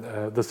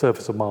the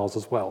surface of Mars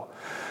as well.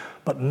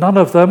 But none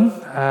of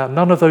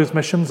those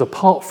missions,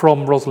 apart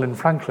from Rosalind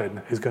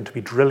Franklin, is going to be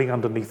drilling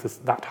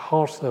underneath that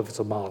harsh surface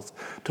of Mars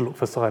to look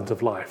for signs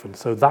of life. And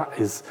so that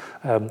is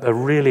a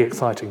really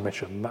exciting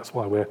mission. That's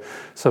why we're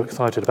so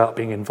excited about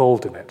being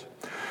involved in it.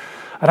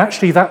 And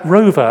actually that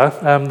rover,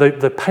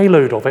 the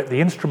payload of it,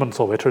 the instruments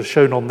of it, are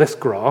shown on this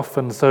graph.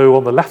 And so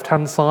on the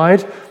left-hand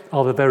side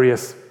are the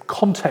various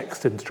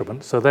context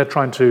instruments. So they're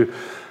trying to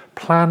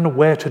plan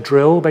where to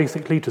drill,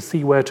 basically, to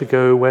see where to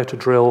go, where to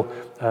drill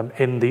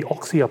in the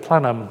Oxia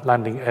Planum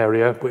landing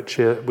area, which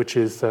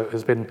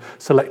has been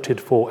selected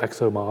for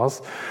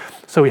ExoMars.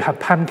 So we have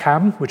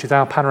PanCam, which is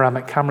our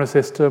panoramic camera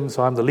system.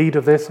 So I'm the lead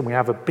of this, and we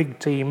have a big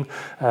team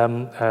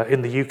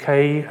in the UK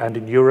and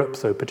in Europe,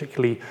 so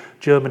particularly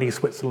Germany,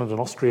 Switzerland, and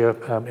Austria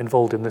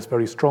involved in this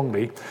very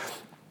strongly.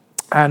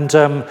 And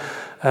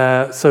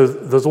so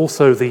there's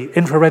also the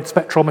infrared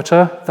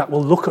spectrometer that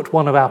will look at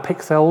one of our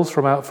pixels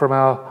from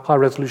our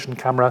high-resolution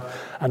camera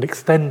and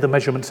extend the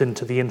measurements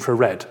into the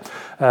infrared.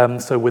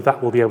 So with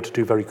that, we'll be able to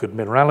do very good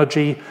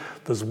mineralogy.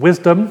 There's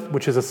WISDOM,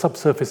 which is a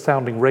subsurface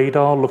sounding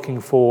radar looking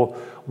for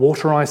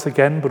water ice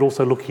again, but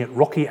also looking at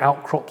rocky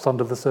outcrops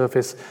under the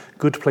surface,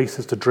 good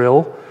places to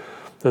drill.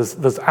 There's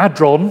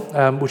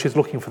ADRON, which is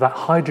looking for that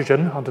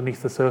hydrogen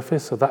underneath the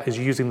surface. So that is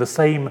using the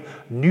same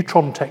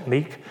neutron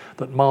technique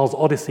that Mars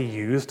Odyssey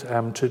used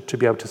to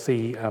be able to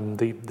see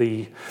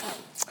the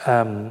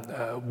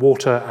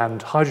water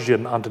and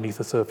hydrogen underneath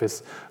the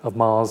surface of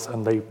Mars,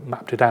 and they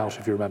mapped it out,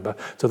 if you remember.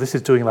 So this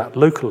is doing that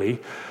locally.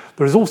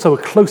 There is also a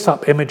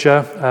close-up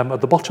imager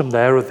at the bottom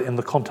there in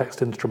the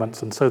context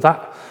instruments, and so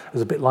that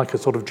is a bit like a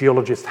sort of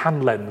geologist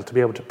hand lens to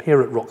be able to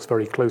peer at rocks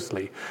very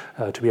closely,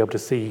 to be able to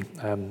see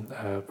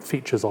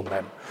features on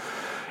them.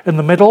 In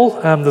the middle,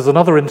 there's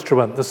another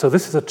instrument. So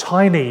this is a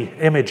tiny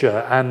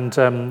imager and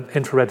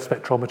infrared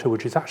spectrometer,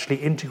 which is actually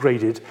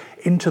integrated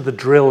into the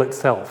drill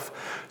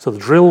itself. So the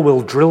drill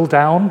will drill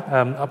down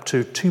up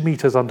to 2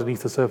 meters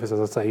underneath the surface,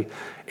 as I say.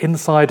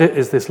 Inside it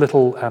is this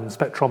little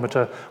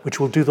spectrometer, which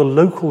will do the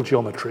local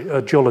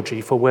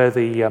geology for where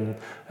the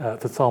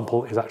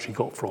sample is actually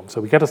got from.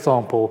 So we get a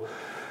sample,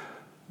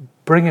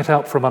 bring it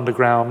out from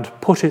underground,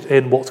 put it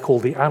in what's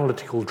called the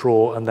analytical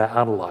drawer, and they're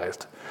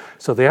analyzed.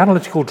 So the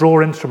analytical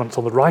drawer instruments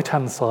on the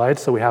right-hand side,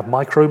 so we have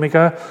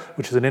Micromiga,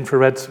 which is an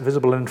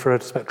visible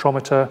infrared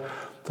spectrometer.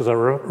 There's a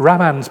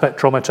Raman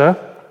spectrometer,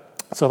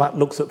 so that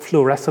looks at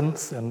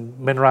fluorescence and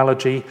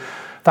mineralogy.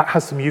 That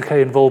has some UK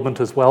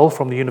involvement as well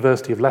from the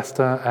University of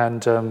Leicester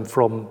and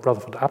from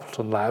Rutherford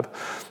Appleton Lab.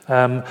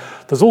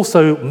 There's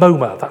also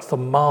MOMA, that's the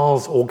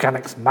Mars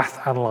Organics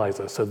Math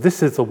Analyzer. So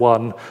this is the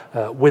one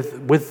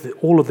with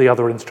all of the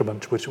other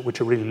instruments which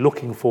are really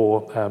looking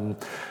for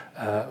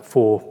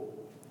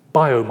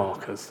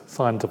biomarkers,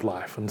 signs of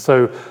life. And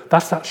so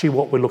that's actually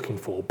what we're looking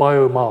for,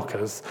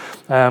 biomarkers.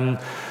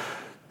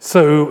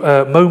 So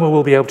MOMA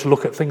will be able to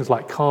look at things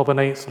like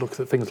carbonates, look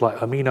at things like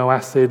amino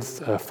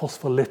acids,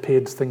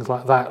 phospholipids, things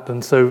like that.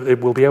 And so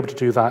it will be able to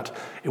do that.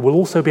 It will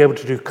also be able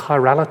to do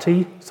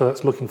chirality, so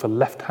that's looking for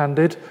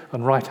left-handed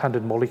and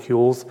right-handed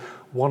molecules.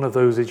 One of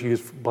those is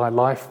used by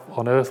life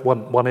on Earth,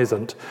 one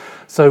isn't.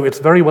 So it's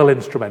very well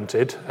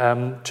instrumented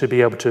to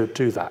be able to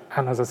do that.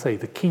 And as I say,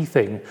 the key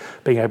thing,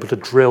 being able to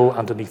drill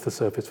underneath the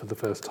surface for the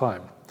first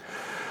time.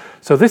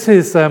 So this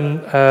is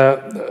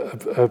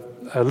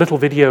a little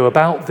video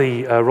about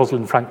the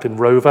Rosalind Franklin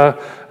rover.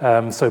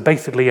 So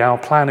basically our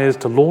plan is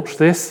to launch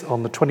this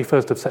on the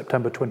 21st of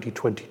September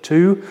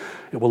 2022.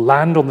 It will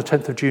land on the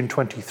 10th of June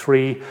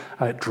 23,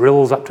 and it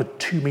drills up to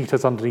 2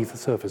 meters underneath the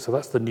surface. So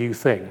that's the new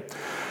thing.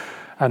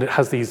 And it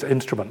has these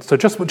instruments. So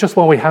just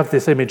while we have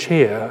this image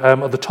here,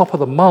 at the top of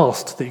the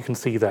mast that you can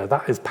see there,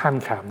 that is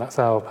PanCam. That's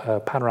our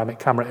panoramic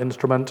camera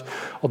instrument.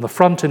 On the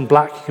front in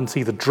black, you can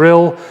see the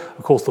drill,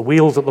 of course the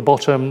wheels at the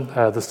bottom,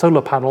 the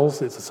solar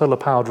panels. It's a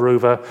solar-powered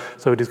rover,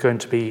 so it is going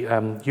to be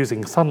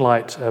using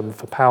sunlight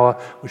for power,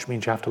 which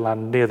means you have to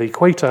land near the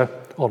equator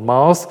on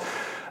Mars.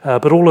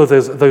 But all of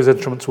those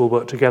instruments will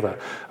work together.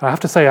 And I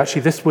have to say,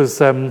 actually, this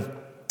was...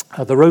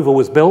 the rover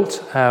was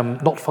built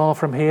not far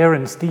from here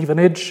in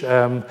Stevenage.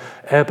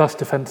 Airbus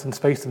Defence and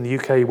Space in the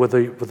UK were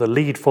the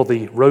lead for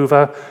the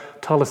rover.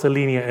 Thales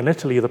Alenia in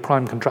Italy are the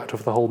prime contractor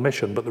for the whole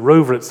mission, but the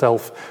rover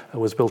itself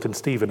was built in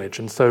Stevenage.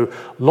 And so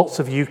lots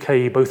of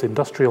UK, both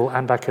industrial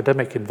and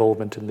academic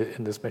involvement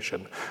in this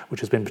mission, which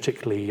has been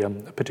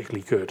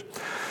particularly good.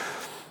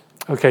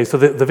 Okay, so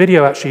the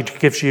video actually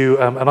gives you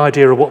an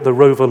idea of what the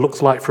rover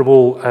looks like from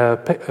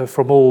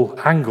all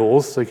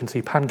angles. So you can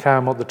see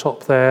PanCam at the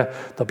top there,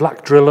 the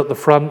black drill at the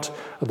front,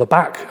 at the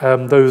back.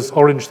 Those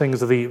orange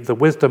things are the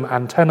WISDOM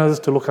antennas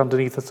to look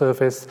underneath the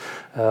surface.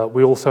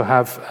 We also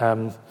have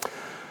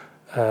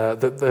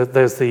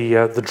there's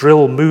the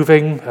drill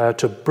moving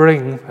to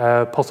bring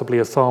possibly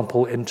a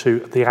sample into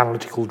the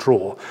analytical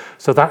drawer.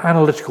 So that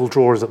analytical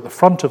drawer is at the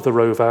front of the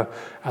rover,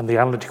 and the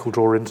analytical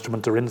drawer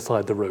instruments are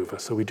inside the rover.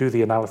 So we do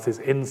the analysis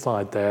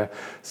inside there,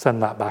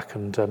 send that back,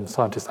 and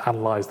scientists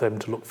analyze them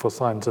to look for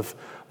signs of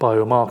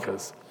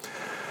biomarkers.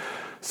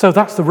 So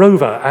that's the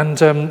rover,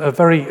 and a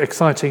very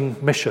exciting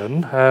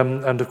mission.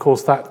 And of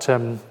course that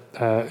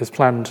is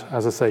planned,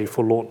 as I say,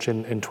 for launch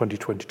in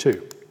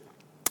 2022.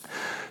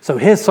 So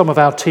here's some of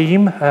our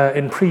team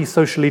in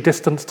pre-socially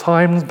distanced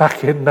times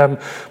back in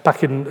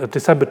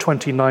December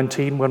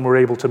 2019, when we were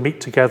able to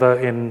meet together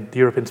in the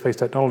European Space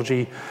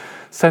Technology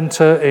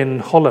Centre in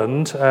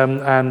Holland,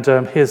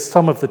 here's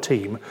some of the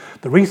team.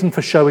 The reason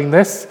for showing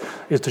this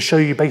is to show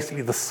you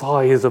basically the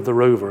size of the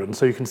rover, and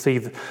so you can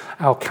see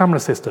our camera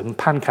system,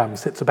 PanCam,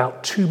 sits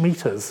about 2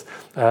 meters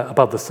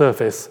above the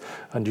surface,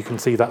 and you can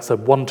see that's a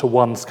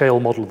 1-to-1 scale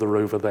model of the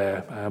rover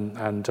there,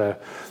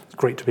 it's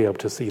great to be able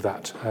to see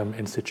that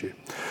in situ.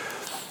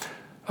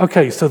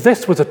 Okay, so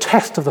this was a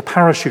test of the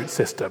parachute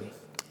system.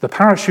 The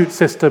parachute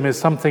system is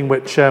something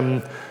which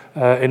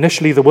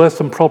initially there were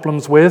some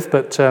problems with,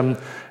 but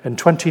in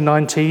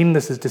 2019,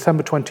 this is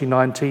December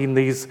 2019,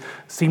 these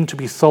seem to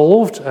be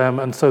solved,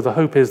 and so the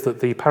hope is that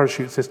the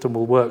parachute system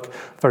will work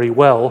very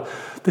well.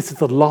 This is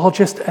the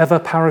largest ever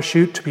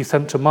parachute to be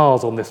sent to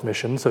Mars on this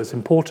mission, so it's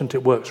important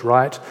it works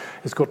right.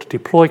 It's got to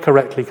deploy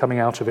correctly coming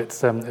out of its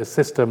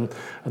system,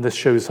 and this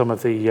shows some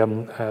of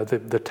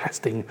the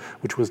testing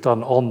which was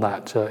done on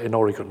that in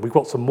Oregon. We've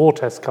got some more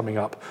tests coming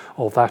up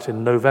of that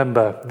in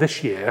November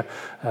this year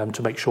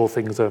to make sure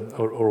things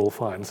are all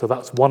fine. So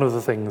that's one of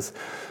the things,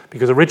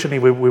 because originally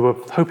we were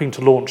hoping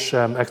to launch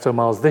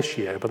ExoMars this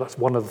year, but that's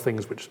one of the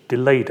things which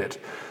delayed it.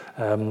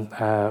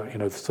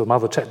 Some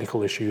other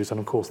technical issues, and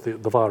of course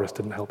the virus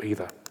didn't help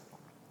either.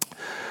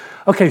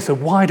 Okay, so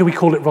why do we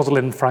call it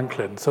Rosalind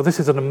Franklin? So this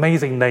is an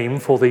amazing name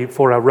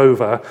for our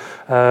rover.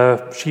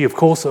 She, of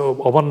course, a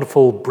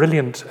wonderful,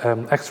 brilliant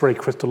X-ray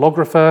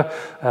crystallographer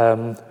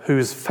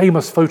whose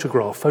famous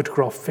photograph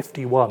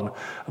 51,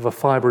 of a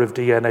fibre of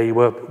DNA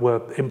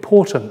were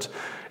important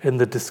in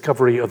the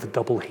discovery of the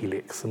double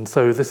helix. And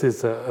so this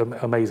is an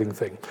amazing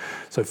thing.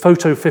 So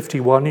photo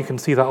 51, you can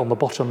see that on the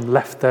bottom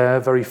left there,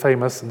 very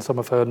famous, and some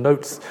of her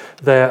notes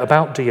there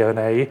about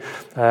DNA.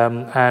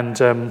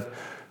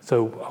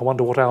 So I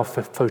wonder what our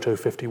photo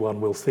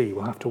 51 will see.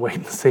 We'll have to wait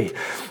and see.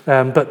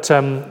 But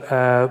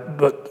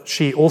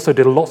she also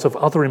did lots of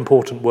other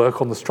important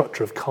work on the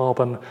structure of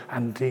carbon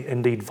and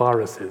indeed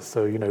viruses.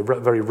 So,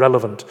 very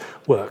relevant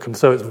work. And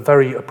so it's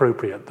very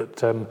appropriate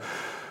that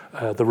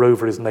the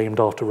rover is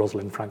named after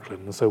Rosalind Franklin,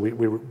 and so we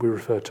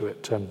refer to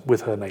it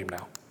with her name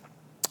now.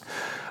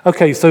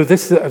 Okay, so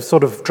this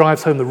sort of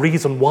drives home the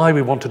reason why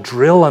we want to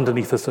drill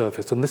underneath the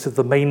surface, and this is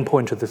the main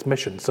point of this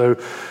mission. So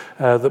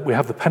that we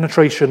have the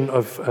penetration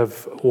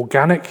of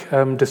organic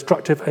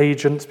destructive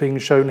agents being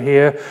shown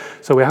here.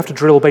 So we have to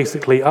drill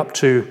basically up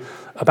to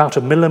about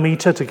 1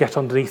 millimeter to get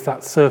underneath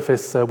that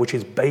surface, which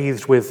is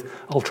bathed with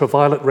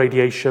ultraviolet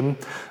radiation.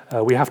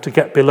 We have to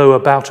get below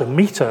about 1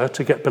 meter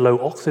to get below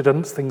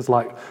oxidants, things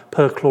like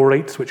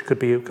perchlorates, which could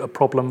be a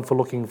problem for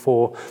looking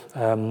for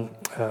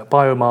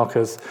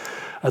biomarkers.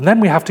 And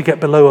then we have to get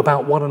below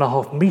about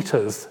 1.5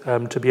 meters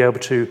to be able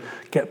to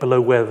get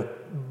below where the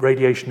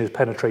radiation is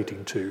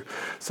penetrating to.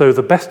 So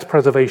the best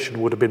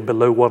preservation would have been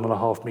below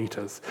 1.5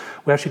 meters.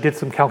 We actually did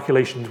some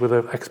calculations with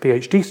an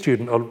ex-PhD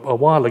student a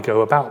while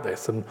ago about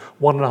this, and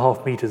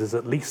 1.5 meters is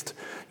at least,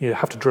 you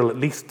have to drill at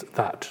least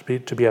that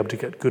to be able to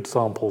get good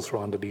samples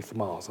from underneath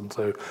Mars. And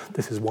so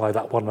this is why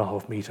that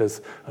 1.5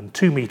 meters and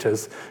 2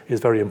 meters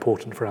is very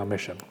important for our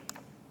mission.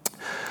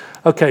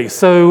 Okay,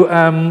 so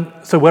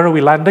where are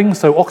we landing?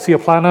 So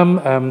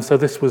Oxyoplanum, so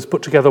this was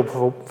put together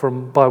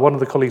by one of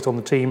the colleagues on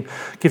the team,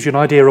 gives you an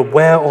idea of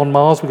where on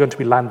Mars we're going to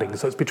be landing.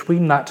 So it's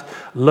between that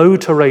low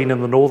terrain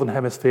in the northern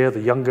hemisphere, the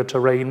younger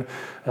terrain,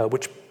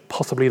 which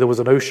possibly there was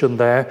an ocean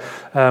there,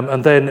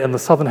 and then in the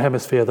southern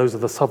hemisphere, those are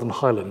the southern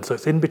highlands. So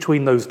it's in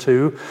between those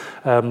two.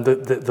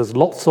 There's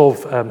lots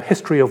of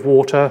history of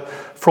water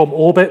from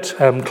orbit.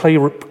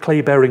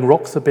 Clay-bearing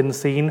rocks have been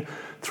seen.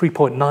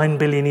 3.9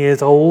 billion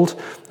years old.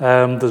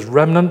 There's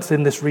remnants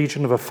in this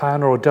region of a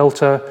fan or a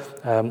delta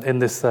in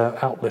this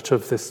outlet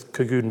of this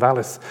Cogune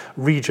Vallis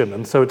region,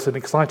 and so it's an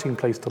exciting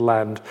place to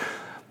land.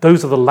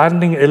 Those are the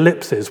landing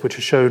ellipses which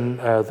are shown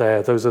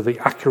there. Those are the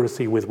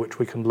accuracy with which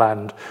we can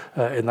land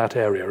in that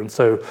area, and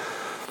so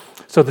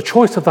the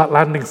choice of that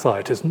landing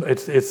site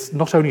it's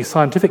not only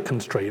scientific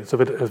constraints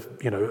of it,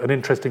 an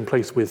interesting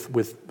place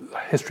with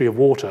history of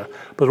water,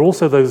 but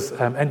also those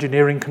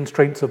engineering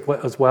constraints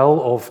as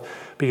well of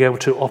being able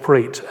to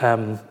operate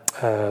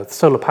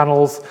solar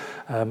panels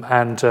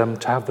and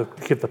to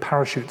give the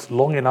parachutes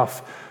long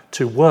enough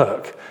to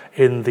work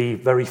in the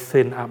very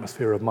thin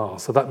atmosphere of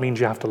Mars. So that means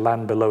you have to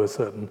land below a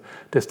certain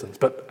distance.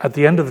 But at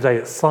the end of the day,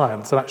 it's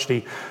science, and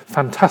actually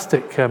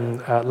fantastic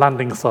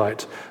landing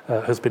site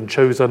has been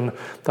chosen.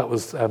 That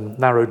was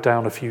narrowed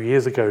down a few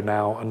years ago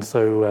now, and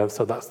so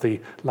that's the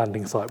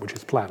landing site which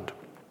is planned.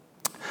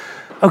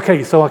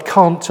 Okay, so I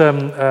can't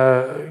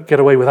get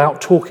away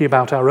without talking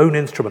about our own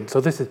instrument.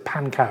 So this is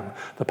PanCam,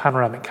 the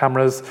panoramic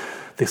cameras,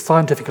 the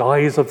scientific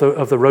eyes of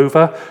the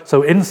rover.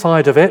 So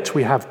inside of it,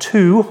 we have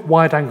 2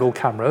 wide-angle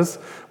cameras,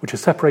 which are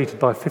separated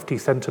by 50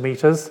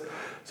 centimeters.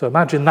 So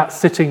imagine that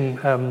sitting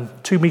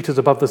 2 meters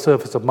above the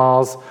surface of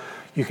Mars.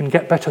 You can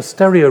get better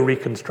stereo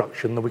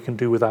reconstruction than we can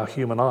do with our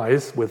human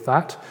eyes with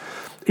that.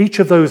 Each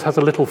of those has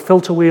a little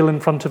filter wheel in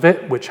front of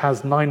it, which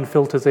has 9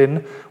 filters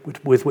in,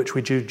 with which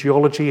we do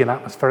geology and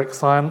atmospheric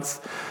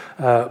science.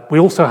 We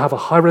also have a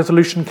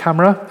high-resolution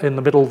camera in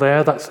the middle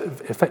there. That's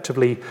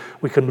effectively,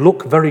 we can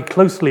look very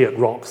closely at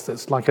rocks.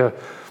 It's like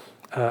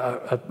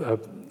a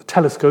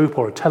telescope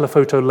or a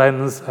telephoto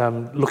lens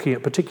looking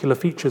at particular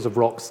features of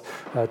rocks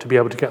to be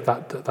able to get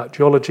that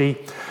geology.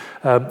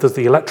 There's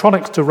the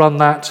electronics to run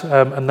that,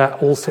 and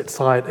that all sits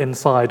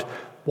inside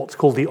what's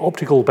called the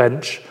optical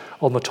bench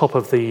on the top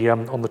of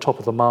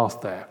the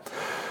mast there.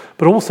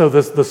 But also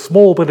there's the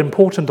small but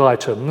important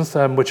items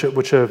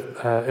which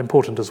are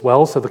important as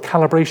well. So the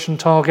calibration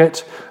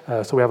target.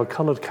 So we have a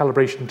coloured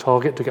calibration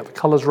target to get the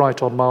colours right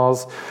on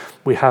Mars.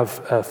 We have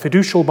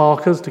fiducial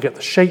markers to get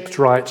the shapes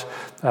right,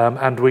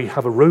 and we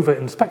have a rover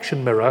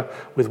inspection mirror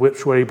with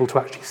which we're able to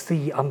actually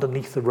see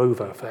underneath the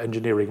rover for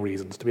engineering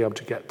reasons, to be able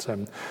to get...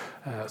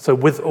 so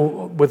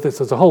with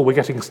this as a whole, we're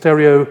getting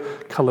stereo,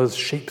 colours,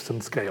 shapes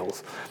and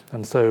scales.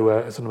 And so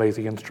it's an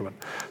amazing instrument.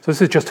 So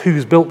this is just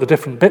who's built the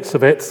different bits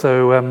of it.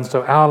 So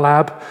our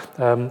lab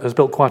has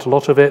built quite a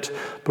lot of it,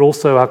 but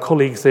also our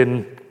colleagues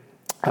in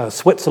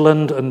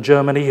Switzerland and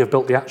Germany have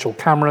built the actual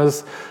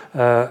cameras.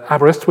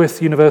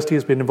 Aberystwyth University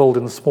has been involved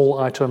in the small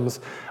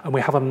items, and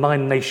we have a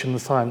 9-nation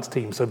science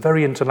team, so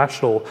very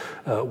international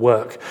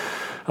work.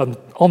 And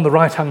on the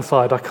right-hand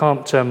side, I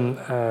can't,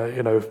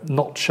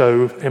 not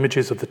show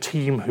images of the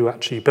team who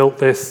actually built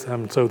this.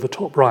 So the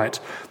top right,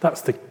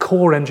 that's the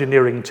core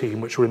engineering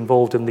team, which were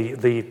involved in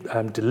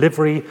the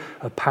delivery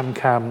of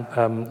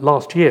PanCam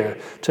last year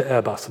to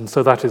Airbus. And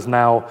so that is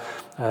now,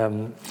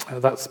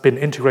 that's been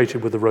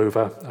integrated with the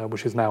rover,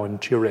 which is now in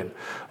Turin.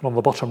 And on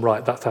the bottom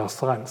right, that's our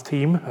science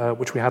team,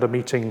 which we had a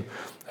meeting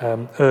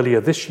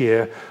earlier this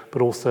year,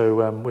 but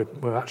also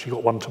we've actually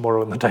got one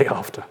tomorrow and the day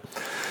after.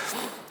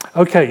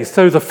 Okay,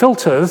 so the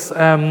filters,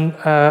 and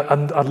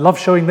I love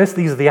showing this.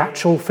 These are the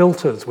actual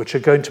filters which are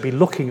going to be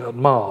looking at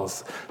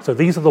Mars. So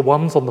these are the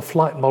ones on the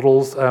flight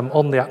models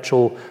on the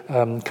actual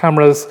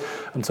cameras.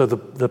 And so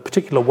the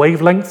particular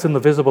wavelengths in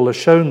the visible are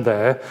shown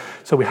there.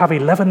 So we have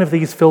 11 of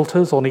these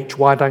filters on each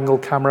wide-angle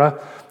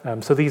camera.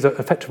 So these are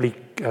effectively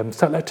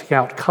selecting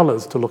out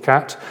colours to look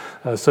at.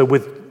 So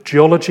with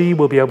geology,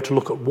 we'll be able to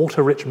look at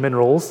water-rich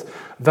minerals,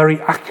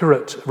 very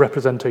accurate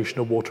representation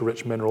of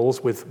water-rich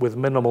minerals with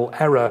minimal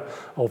error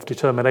of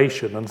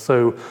determination. And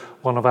so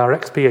one of our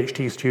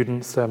ex-PhD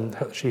students,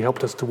 she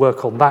helped us to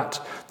work on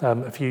that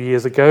a few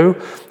years ago.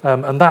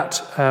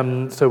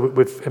 So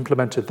we've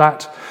implemented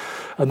that.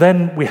 And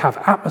then we have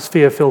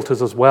atmosphere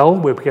filters as well.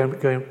 We're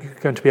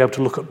going to be able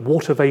to look at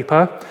water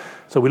vapor.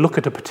 So we look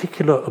at a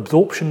particular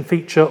absorption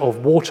feature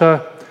of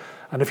water.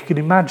 And if you can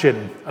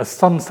imagine a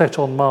sunset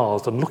on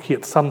Mars and looking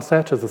at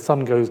sunset as the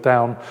sun goes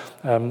down,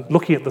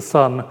 looking at the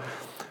sun,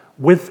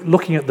 with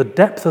looking at the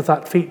depth of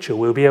that feature,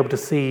 we'll be able to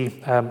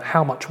see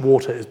how much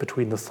water is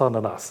between the sun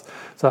and us.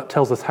 So that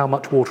tells us how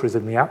much water is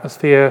in the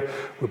atmosphere.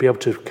 We'll be able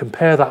to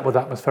compare that with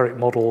atmospheric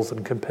models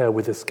and compare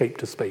with escape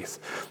to space.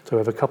 So we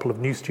have a couple of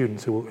new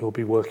students who will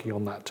be working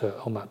on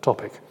that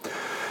topic.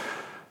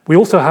 We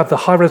also have the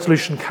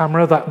high-resolution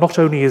camera that not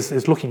only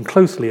is looking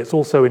closely, it's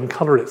also in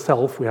colour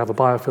itself. We have a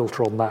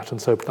biofilter on that, and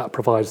so that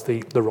provides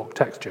the rock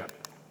texture.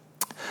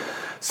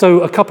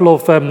 So a couple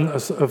of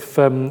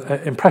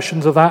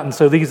impressions of that, and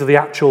so these are the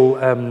actual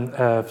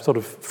sort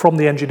of from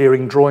the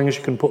engineering drawings.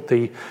 You can put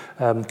the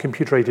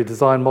computer-aided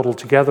design model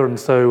together, and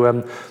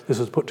so this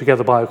was put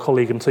together by a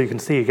colleague, and so you can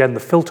see again the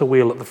filter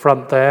wheel at the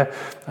front there,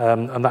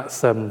 and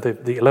that's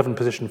the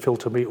 11-position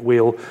filter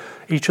wheel.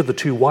 Each of the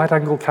two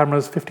wide-angle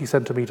cameras 50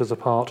 centimeters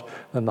apart,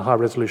 and the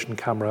high-resolution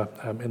camera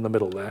in the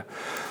middle there.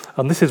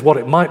 And this is what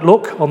it might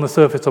look on the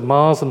surface of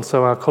Mars, and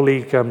so our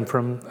colleague Helen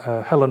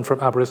from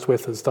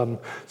Aberystwyth has done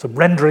some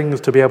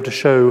renderings to be able to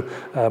show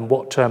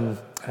what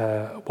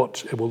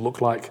it will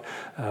look like,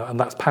 and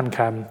that's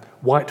PanCam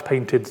white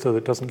painted so that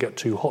it doesn't get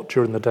too hot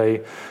during the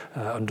day,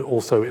 and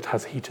also it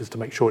has heaters to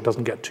make sure it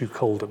doesn't get too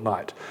cold at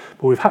night.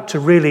 But we've had to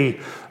really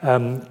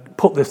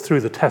put this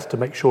through the test to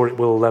make sure it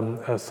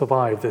will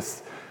survive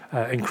this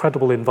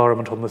incredible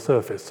environment on the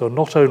surface. So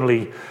not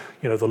only,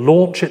 the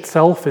launch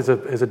itself is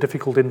a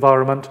difficult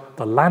environment.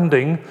 The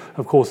landing,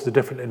 of course, is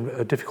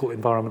a difficult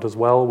environment as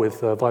well,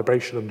 with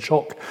vibration and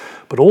shock.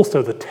 But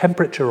also the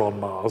temperature on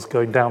Mars,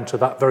 going down to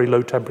that very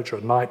low temperature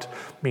at night,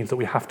 means that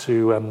we have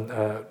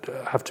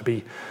to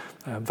be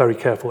very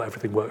careful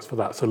everything works for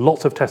that. So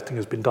lots of testing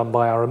has been done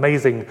by our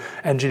amazing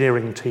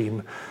engineering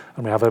team,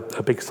 and we have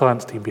a big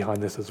science team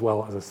behind this as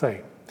well, as I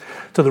say.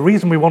 So the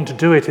reason we want to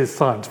do it is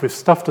science. We've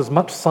stuffed as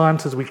much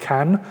science as we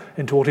can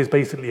into what is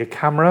basically a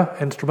camera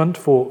instrument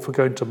for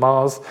going to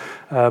Mars.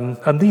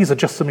 And these are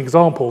just some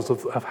examples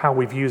of how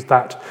we've used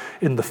that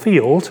in the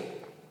field.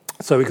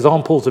 So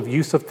examples of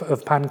use of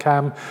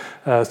PanCam.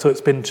 So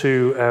it's been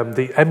to,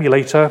 the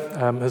emulator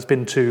has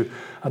been to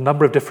a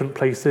number of different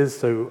places.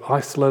 So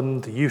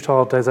Iceland, the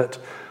Utah desert,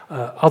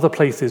 other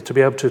places, to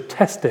be able to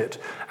test it,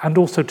 and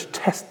also to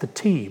test the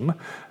team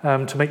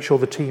to make sure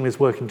the team is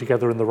working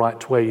together in the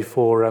right way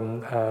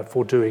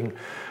for doing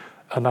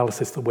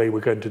analysis the way we're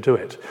going to do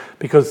it.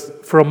 Because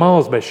for a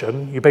Mars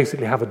mission, you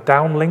basically have a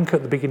downlink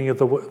at the beginning of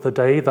the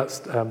day. That's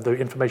the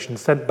information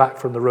sent back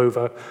from the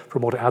rover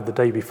from what it had the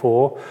day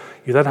before.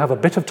 You then have a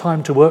bit of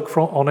time to work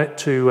on it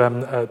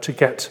to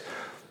get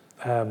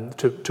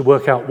to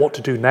work out what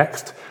to do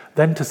next,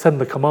 then to send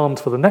the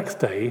commands for the next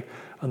day,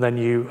 and then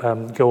you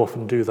go off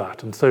and do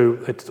that. And so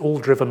it's all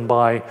driven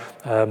by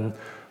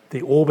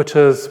the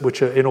orbiters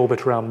which are in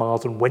orbit around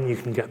Mars and when you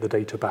can get the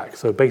data back.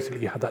 So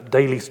basically you have that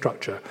daily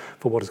structure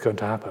for what is going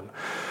to happen.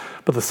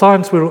 But the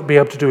science we'll be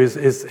able to do is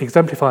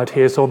exemplified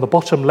here. So on the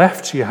bottom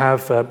left, you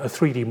have a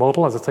 3D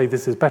model. As I say,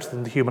 this is better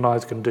than the human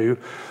eyes can do.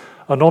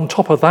 And on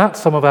top of that,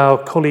 some of our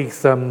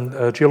colleagues,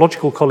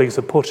 geological colleagues,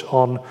 have put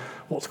on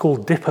what's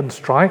called dip and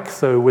strike.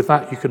 So with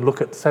that, you can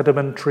look at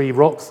sedimentary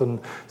rocks and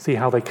see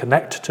how they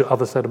connect to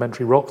other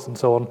sedimentary rocks and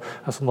so on.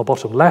 That's on the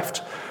bottom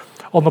left.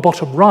 On the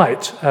bottom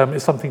right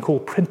is something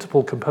called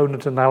principal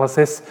component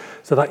analysis.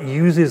 So that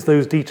uses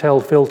those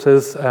detailed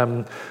filters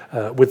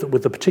with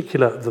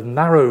the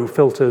narrow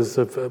filters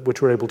of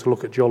which we're able to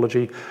look at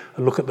geology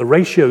and look at the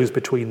ratios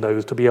between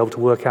those to be able to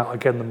work out,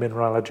 again, the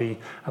mineralogy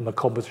and the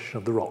composition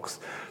of the rocks.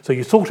 So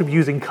you're sort of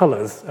using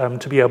colours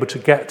to be able to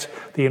get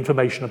the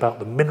information about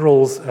the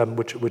minerals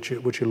which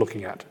you're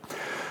looking at.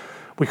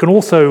 We can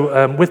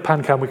also, with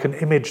PanCam, we can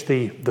image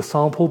the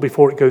sample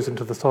before it goes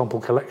into the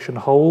sample collection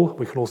hole.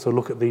 We can also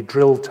look at the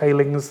drill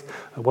tailings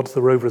once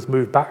the rover has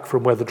moved back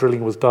from where the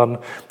drilling was done.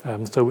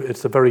 So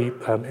it's a very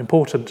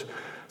important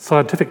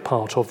scientific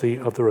part of the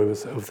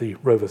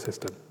rover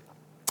system.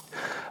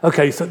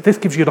 Okay, so this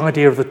gives you an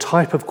idea of the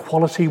type of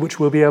quality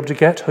which we'll be able to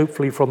get,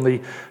 hopefully from the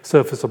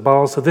surface of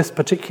Mars. So this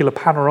particular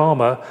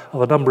panorama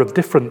of a number of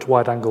different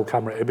wide-angle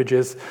camera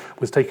images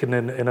was taken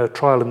in a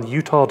trial in the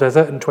Utah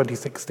desert in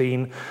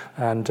 2016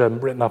 and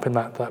written up in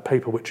that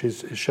paper which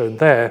is shown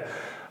there.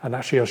 And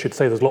actually, I should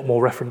say there's a lot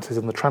more references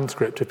in the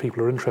transcript if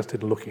people are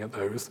interested in looking at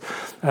those.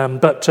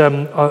 But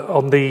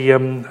on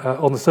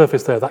the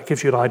surface there, that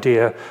gives you an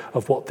idea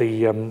of what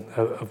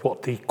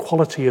the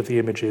quality of the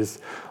images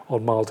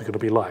on Mars are going to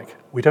be like.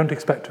 We don't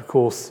expect, of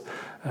course,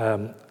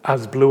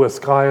 as blue a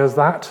sky as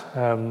that.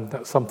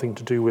 That's something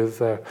to do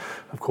with,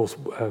 of course,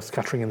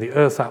 scattering in the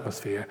Earth's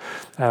atmosphere.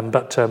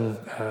 But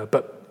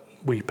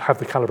we have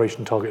the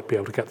calibration target to be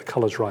able to get the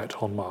colours right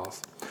on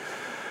Mars.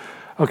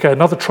 Okay,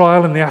 another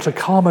trial in the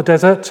Atacama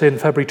Desert in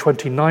February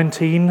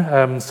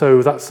 2019.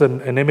 So that's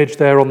an image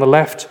there on the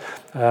left.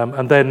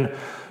 And then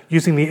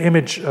using the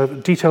image,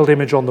 detailed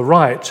image on the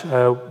right,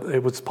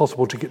 it was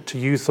possible to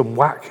use some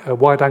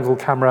wide-angle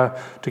camera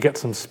to get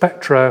some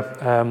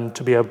spectra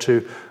to be able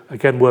to,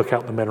 again, work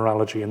out the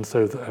mineralogy. And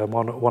so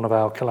one of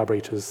our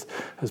collaborators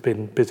has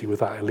been busy with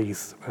that,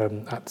 Elise,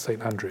 at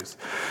St. Andrews.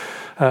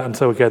 And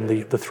so, again,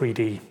 the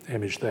 3D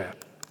image there.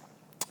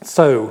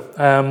 So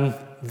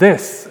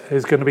this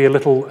is going to be a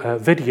little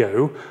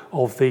video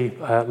of the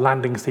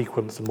landing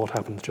sequence and what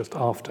happens just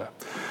after.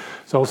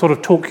 So I'll sort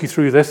of talk you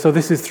through this. So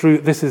this is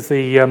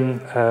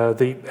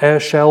the air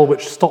shell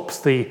which stops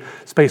the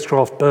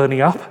spacecraft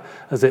burning up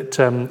as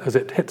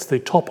it hits the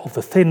top of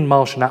the thin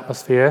Martian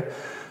atmosphere.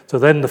 So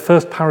then the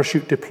first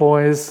parachute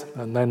deploys,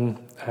 and then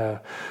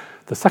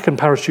the second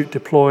parachute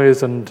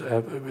deploys, and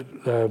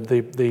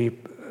the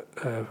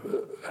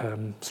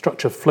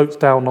structure floats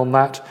down on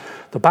that.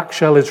 The back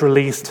shell is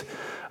released,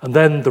 and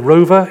then the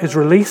rover is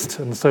released.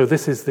 And so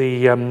this is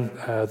the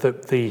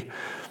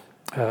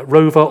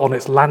rover on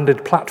its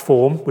landed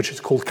platform, which is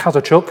called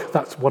Kazachuk.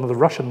 That's one of the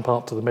Russian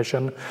parts of the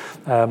mission,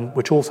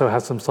 which also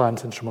has some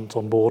science instruments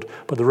on board,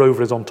 but the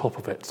rover is on top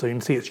of it. So you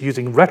can see it's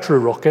using retro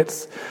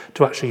rockets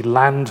to actually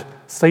land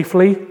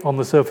safely on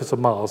the surface of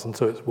Mars, and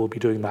so it will be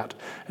doing that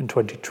in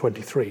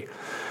 2023.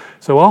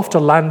 So after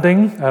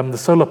landing, the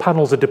solar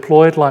panels are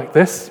deployed like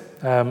this,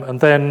 and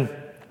then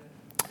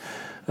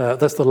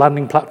that's the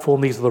landing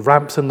platform. These are the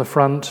ramps in the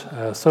front,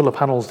 solar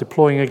panels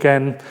deploying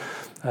again.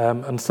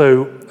 And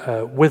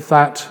so with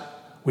that,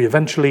 we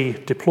eventually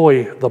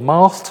deploy the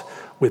mast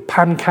with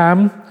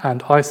PanCam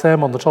and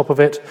ICEM on the top of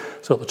it.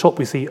 So at the top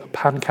we see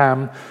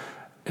PanCam.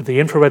 The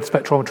infrared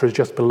spectrometer is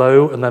just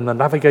below, and then the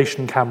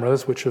navigation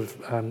cameras, which have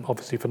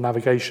obviously for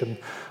navigation,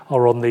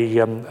 are on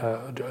the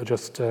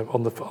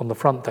on the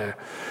front there.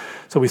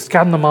 So we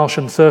scan the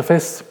Martian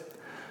surface,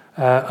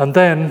 and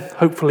then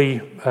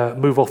hopefully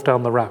move off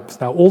down the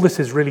ramps. Now, all this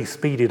is really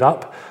speeded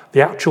up.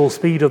 The actual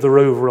speed of the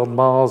rover on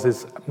Mars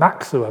is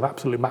maximum,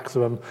 absolute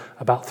maximum,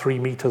 about 3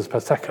 meters per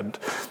second.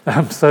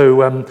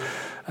 So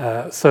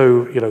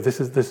you know, this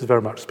is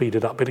very much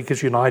speeded up, but it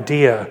gives you an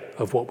idea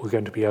of what we're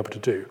going to be able to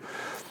do.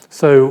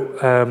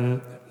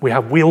 So we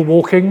have wheel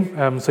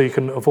walking, so you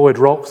can avoid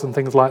rocks and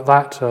things like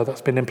that.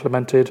 That's been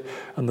implemented,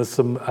 and there's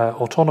some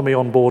autonomy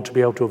on board to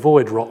be able to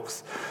avoid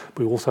rocks.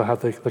 We also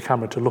have the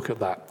camera to look at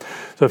that.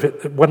 So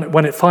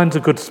when it finds a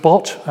good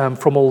spot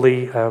from all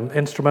the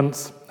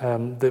instruments,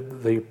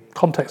 the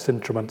context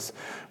instruments,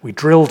 we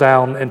drill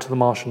down into the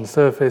Martian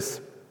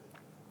surface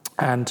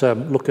and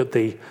look at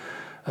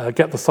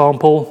get the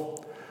sample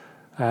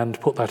and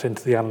put that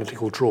into the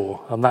analytical drawer,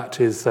 and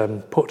that is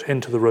put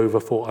into the rover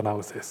for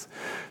analysis.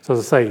 So as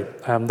I say,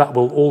 that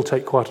will all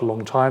take quite a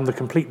long time. The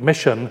complete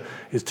mission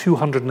is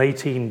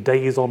 218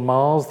 days on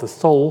Mars. The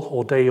sol,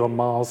 or day on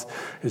Mars,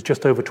 is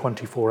just over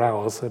 24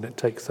 hours, and it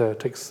takes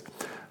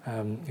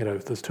you know,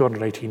 there's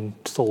 218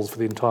 sols for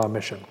the entire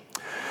mission.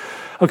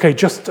 Okay,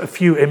 just a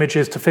few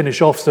images to finish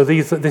off. So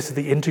this is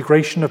the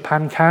integration of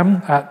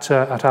PanCam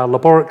at our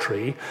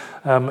laboratory.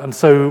 And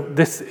so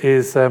this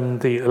is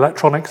the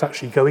electronics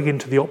actually going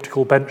into the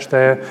optical bench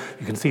there.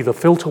 You can see the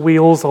filter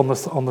wheels on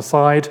the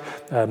side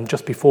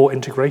just before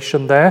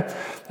integration there,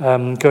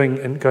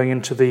 going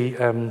into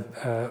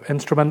the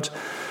instrument.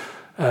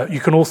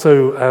 You can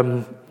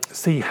also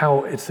see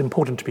how it's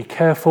important to be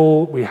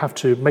careful. We have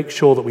to make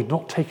sure that we're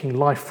not taking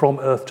life from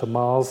Earth to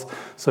Mars.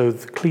 So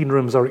the clean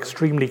rooms are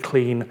extremely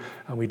clean,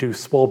 and we do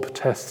swab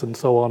tests and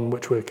so on,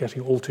 which we're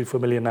getting all too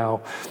familiar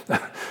now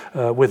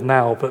with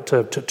now, but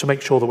to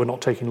make sure that we're not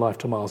taking life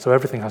to Mars. So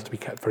everything has to be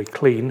kept very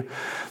clean.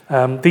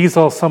 These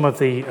are some of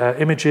the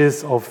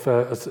images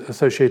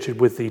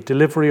associated with the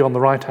delivery on the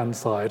right-hand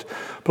side.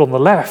 But on the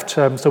left,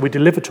 so we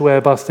delivered to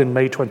Airbus in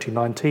May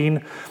 2019.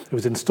 It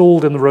was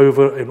installed in the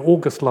rover in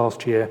August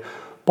last year.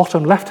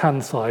 Bottom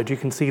left-hand side, you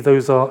can see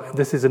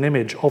this is an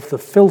image of the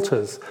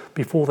filters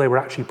before they were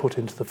actually put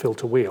into the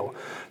filter wheel.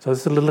 So this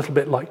is a little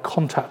bit like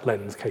contact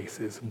lens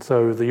cases. And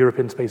so the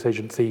European Space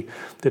Agency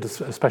did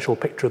a special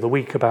picture of the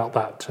week about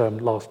that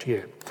last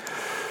year.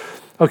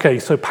 Okay,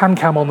 so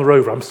PanCam on the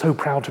rover. I'm so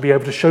proud to be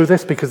able to show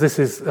this because this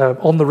is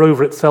on the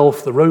rover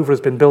itself. The rover has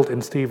been built in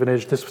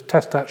Stevenage. This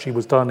test actually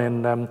was done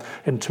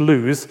in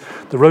Toulouse.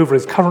 The rover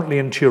is currently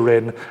in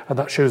Turin, and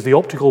that shows the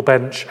optical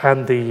bench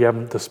and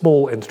the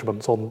small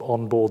instruments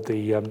on board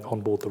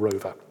the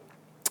rover.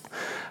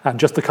 And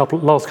just the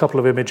last couple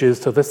of images.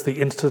 So this is the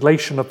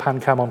installation of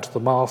PanCam onto the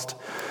mast.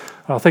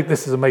 And I think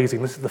this is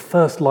amazing. This is the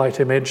first light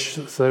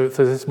image. So this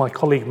is my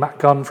colleague Matt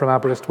Gunn from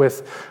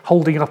Aberystwyth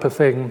holding up a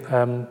thing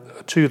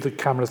to the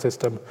camera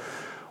system,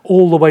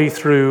 all the way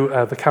through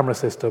the camera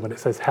system, and it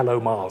says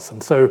 "Hello Mars."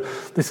 And so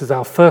this is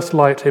our first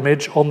light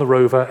image on the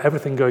rover,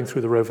 everything going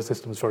through the rover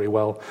systems very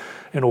well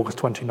in August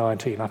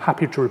 2019. I'm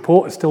happy to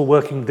report it's still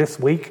working this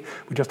week.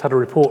 We just had a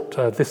report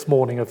this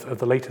morning of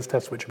the latest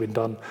tests which have been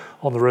done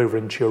on the rover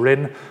in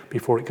Turin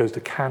before it goes to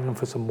Cannes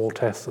for some more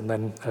tests and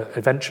then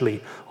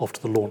eventually off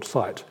to the launch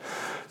site.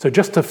 So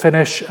just to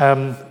finish,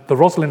 the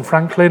Rosalind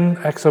Franklin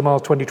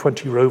ExoMars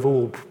 2020 rover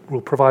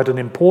will provide an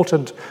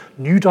important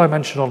new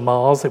dimension on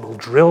Mars. It will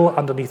drill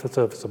underneath the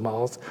surface of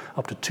Mars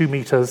up to 2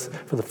 meters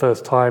for the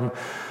first time.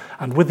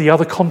 And with the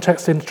other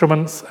context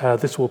instruments,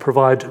 this will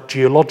provide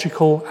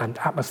geological and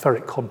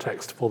atmospheric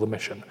context for the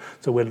mission.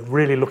 So we're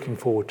really looking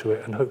forward to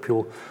it and hope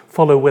you'll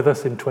follow with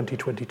us in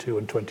 2022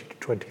 and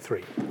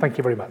 2023. Thank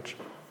you very much.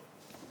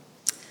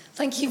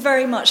 Thank you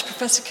very much,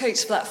 Professor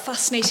Coates, for that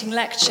fascinating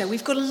lecture.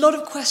 We've got a lot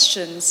of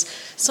questions,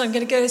 so I'm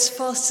going to go as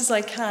fast as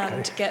I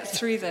can to get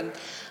through them.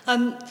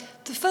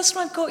 The first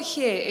one I've got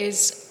here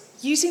is,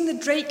 using the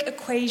Drake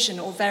equation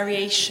or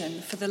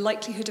variation for the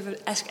likelihood of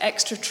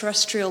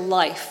extraterrestrial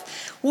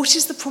life, what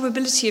is the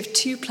probability of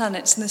 2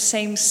 planets in the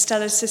same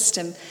stellar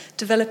system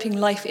developing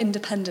life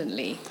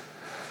independently?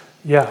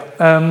 Yeah.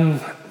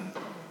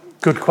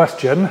 Good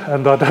question,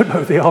 and I don't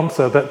know the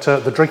answer, but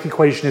the Drake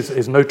equation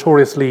is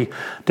notoriously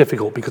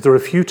difficult because there are a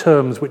few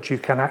terms which you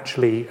can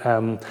actually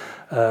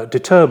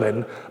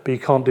determine, but you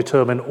can't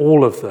determine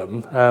all of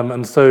them.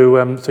 And so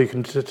you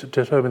can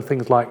determine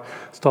things like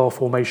star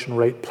formation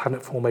rate,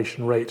 planet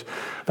formation rate.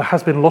 There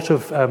has been a lot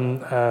of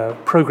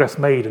progress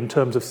made in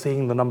terms of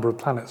seeing the number of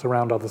planets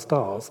around other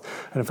stars.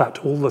 And in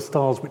fact, all the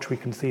stars which we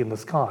can see in the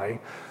sky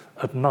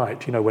at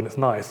night, when it's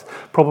nice,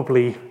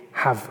 probably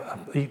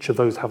each of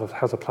those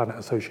has a planet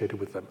associated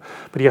with them.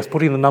 But yes,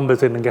 putting the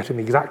numbers in and getting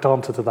the exact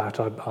answer to that,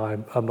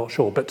 I'm not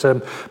sure. But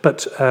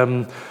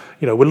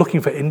we're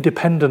looking for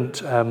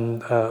independent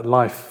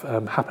life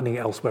happening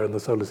elsewhere in the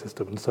solar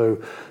system. And so,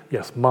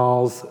 yes,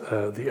 Mars,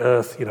 the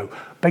Earth,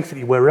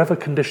 basically wherever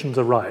conditions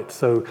are right.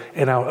 So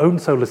in our own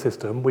solar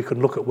system, we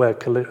can look at where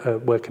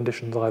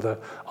conditions either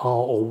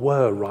are or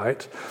were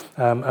right,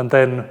 and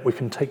then we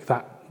can take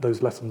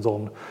those lessons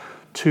on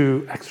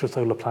to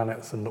extrasolar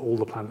planets and all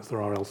the planets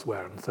there are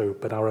elsewhere. And so,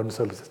 but our own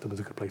solar system is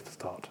a good place to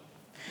start.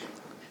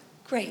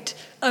 Great.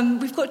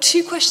 We've got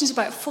 2 questions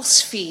about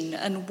phosphine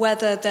and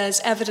whether there's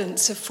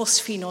evidence of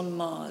phosphine on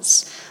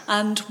Mars,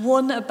 and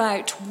one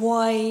about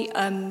why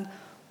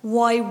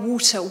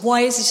water.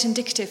 Why is it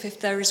indicative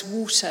if there is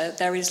water,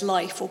 there is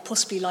life, or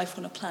possibly life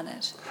on a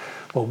planet?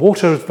 Well,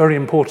 water is very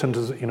important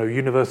as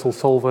universal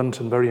solvent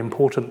and very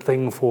important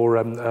thing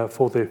for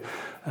the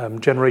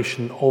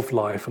generation of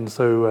life, and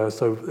so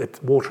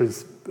water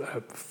is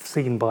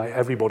seen by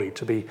everybody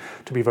to be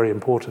very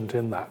important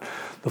in that.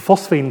 The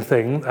phosphine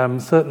thing,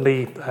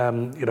 certainly,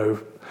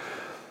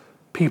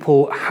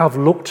 people have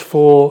looked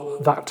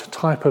for that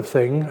type of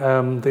thing.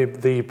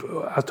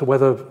 As to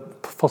whether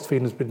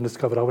phosphine has been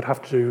discovered, I would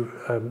have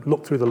to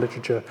look through the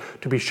literature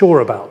to be sure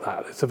about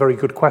that. It's a very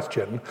good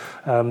question,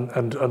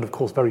 and of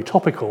course very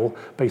topical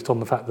based on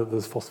the fact that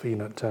there's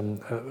phosphine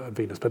at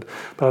Venus. But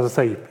as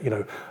I say,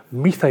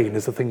 methane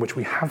is a thing which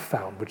we have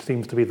found, which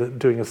seems to be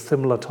doing a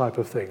similar type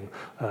of thing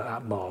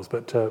at Mars.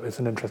 But it's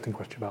an interesting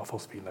question about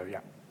phosphine, though.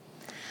 Yeah.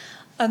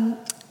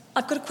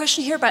 I've got a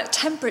question here about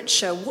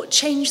temperature. What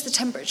changed the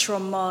temperature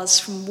on Mars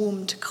from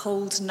warm to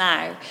cold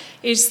now?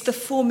 Is it the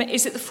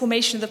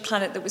formation of the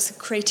planet that was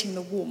creating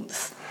the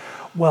warmth?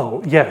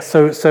 Well, yes.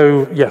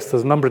 So yes,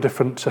 there's a number of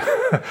different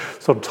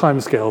sort of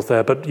timescales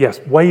there. But yes,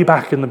 way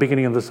back in the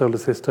beginning of the solar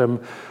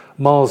system,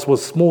 Mars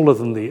was smaller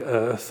than the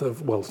Earth.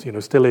 Well,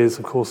 still is,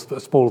 of course,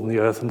 but smaller than the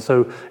Earth, and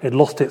so it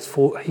lost its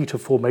heat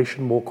of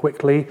formation more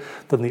quickly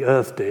than the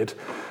Earth did,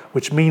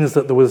 which means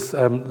that there was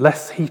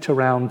less heat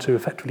around to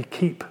effectively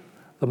keep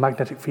the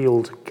magnetic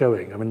field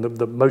going. I mean,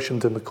 the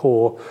motions in the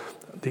core,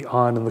 the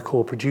iron in the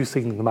core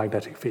producing the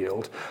magnetic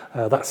field,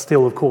 that's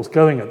still, of course,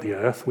 going at the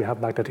Earth. We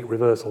have magnetic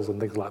reversals and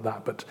things like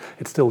that, but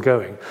it's still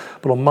going.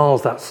 But on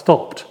Mars, that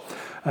stopped.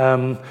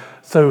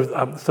 So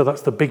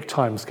that's the big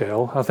time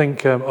scale. I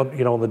think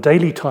on the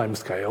daily time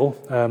scale,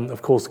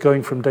 of course,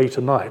 going from day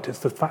to night, it's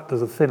the fact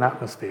there's a thin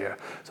atmosphere.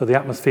 So the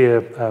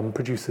atmosphere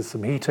produces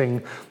some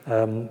heating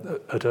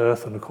at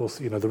Earth, and of course,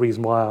 the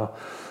reason why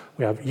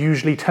we have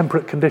usually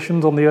temperate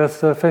conditions on the Earth's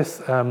surface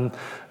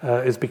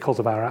is because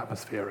of our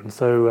atmosphere. And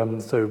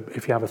so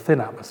if you have a thin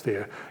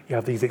atmosphere, you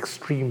have these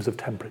extremes of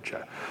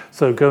temperature.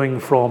 So going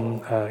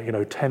from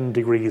 10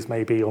 degrees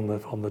maybe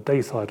on the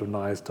day side of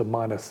NICE to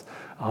minus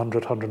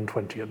 100,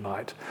 120 at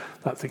night,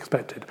 that's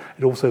expected.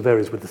 It also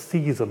varies with the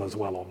season as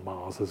well on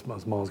Mars, as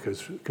Mars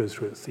goes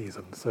through its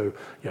season. So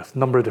yes, a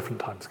number of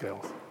different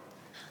timescales.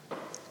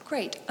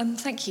 Great,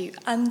 thank you.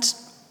 And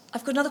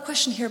I've got another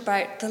question here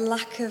about the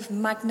lack of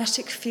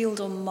magnetic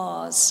field on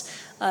Mars,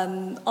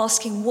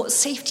 asking what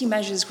safety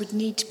measures would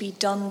need to be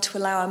done to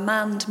allow a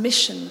manned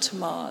mission to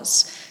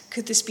Mars.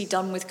 Could this be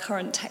done with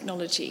current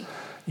technology?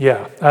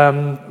 Yeah,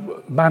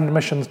 manned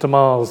missions to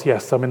Mars,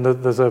 yes. I mean,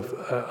 there's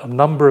a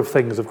number of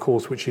things, of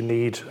course, which you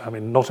need. I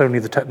mean, not only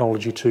the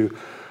technology to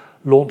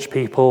launch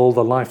people,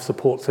 the life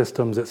support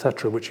systems,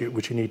 etc., which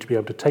you need to be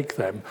able to take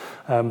them,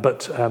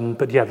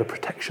 but yeah, the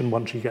protection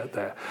once you get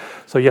there.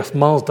 So yes,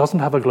 Mars doesn't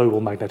have a global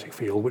magnetic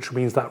field, which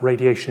means that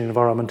radiation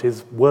environment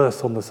is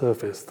worse on the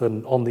surface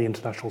than on the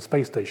International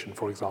Space Station,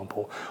 for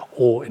example,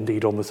 or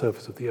indeed on the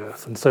surface of the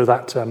Earth. And so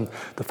that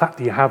the fact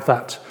that you have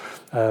that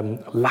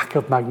lack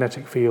of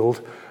magnetic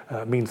field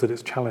means that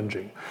it's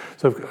challenging.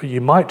 So you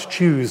might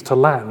choose to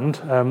land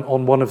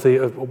on one of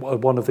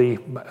the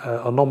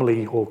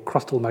anomaly or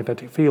crustal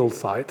magnetic field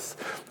sites,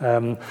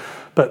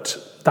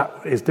 but that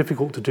is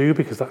difficult to do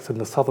because that's in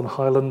the Southern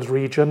Highlands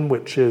region,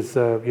 which is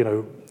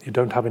you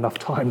don't have enough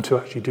time to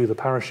actually do the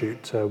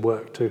parachute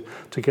work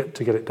to get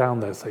it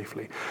down there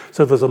safely.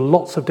 So there's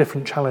lots of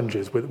different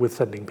challenges with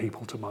sending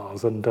people to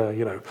Mars, and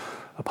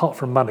apart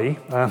from money,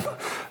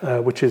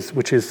 which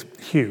is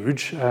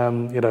huge,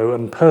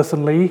 and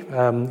personally,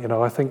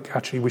 I think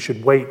actually we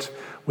should wait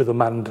with a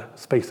manned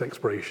space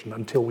exploration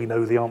until we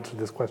know the answer to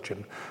this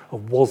question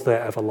of was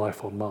there ever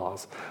life on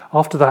Mars.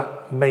 After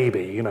that,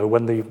 maybe,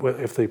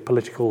 if the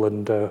political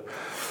and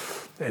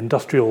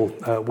industrial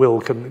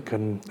will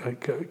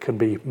can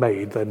be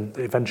made, then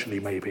eventually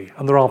maybe.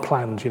 And there are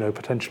plans,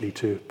 potentially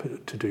to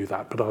do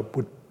that. But I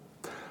would,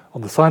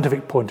 on the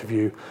scientific point of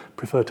view,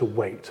 prefer to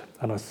wait.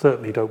 And I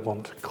certainly don't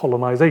want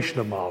colonization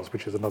of Mars,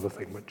 which is another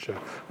thing which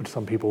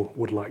some people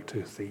would like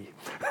to see.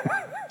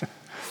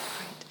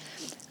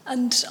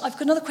 And I've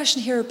got another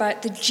question here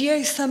about the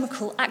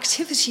geothermal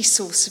activity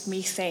source of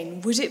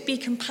methane. Would it be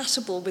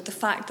compatible with the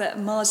fact that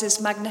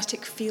Mars's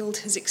magnetic field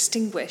has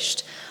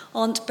extinguished?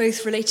 Aren't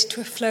both related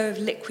to a flow of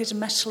liquid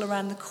metal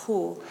around the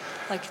core,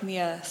 like in the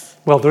Earth?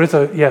 Well, there's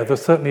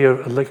certainly a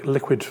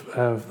liquid.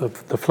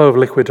 The flow of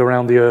liquid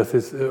around the Earth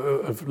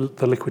of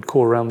the liquid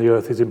core around the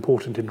Earth is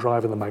important in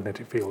driving the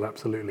magnetic field,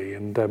 absolutely.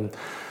 And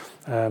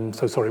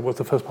so sorry, what's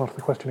the first part of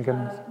the question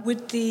again?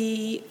 Would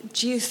the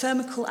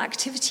geothermal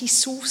activity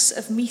source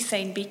of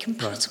methane be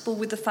compatible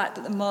with the fact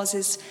that the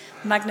Mars's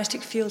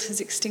magnetic field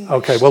has extinguished?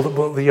 Okay,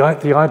 well the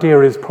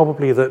idea is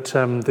probably that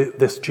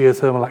this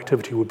geothermal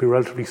activity would be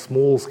relatively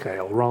small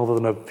scale rather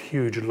than a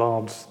huge,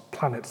 large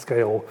planet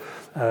scale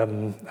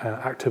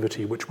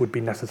activity which would be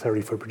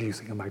necessary for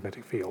producing a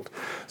magnetic field.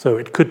 So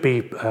it could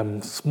be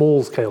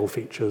small scale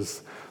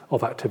features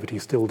of activity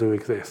still do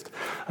exist.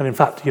 And in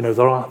fact,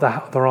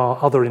 there are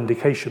other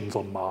indications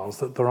on Mars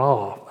that there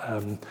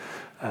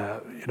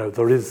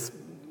is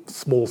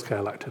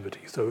small-scale activity.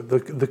 So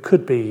there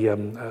could be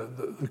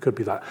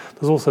that.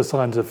 There's also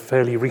signs of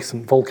fairly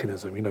recent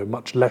volcanism,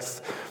 much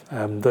less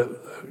than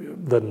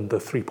the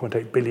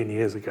 3.8 billion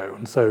years ago.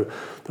 And so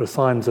there are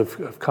signs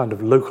of kind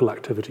of local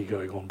activity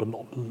going on, but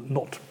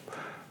not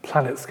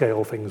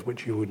planet-scale things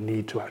which you would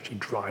need to actually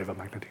drive a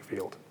magnetic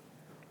field.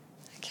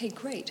 Okay,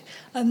 great.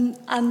 And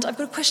I've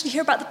got a question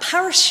here about the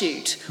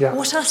parachute. Yeah.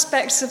 What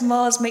aspects of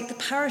Mars make the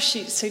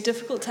parachute so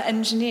difficult to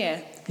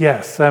engineer?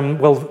 Yes,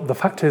 well, the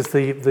fact is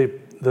the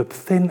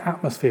thin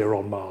atmosphere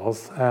on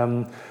Mars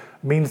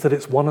means that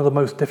it's one of the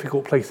most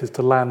difficult places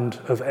to land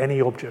of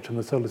any object in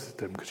the solar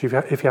system. Because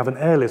if you have an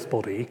airless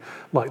body,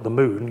 like the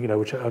Moon,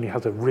 which only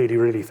has a really,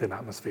 really thin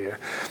atmosphere,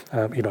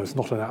 it's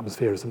not an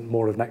atmosphere, it's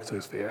more of an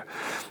exosphere.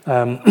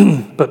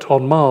 But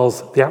on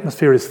Mars, the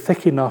atmosphere is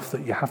thick enough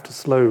that you have to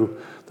slow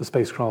the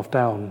spacecraft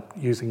down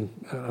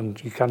and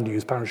you can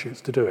use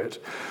parachutes to do it.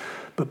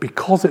 But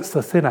because it's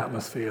the thin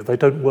atmosphere, they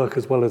don't work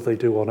as well as they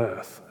do on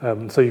Earth.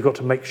 So you've got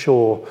to make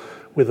sure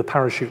with the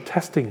parachute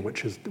testing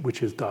which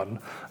is done,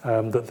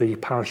 that the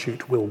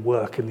parachute will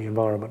work in the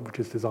environment which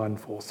is designed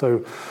for.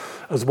 So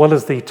as well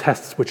as the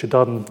tests which are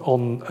done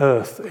on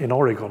Earth in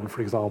Oregon,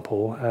 for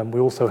example, we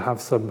also have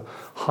some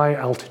high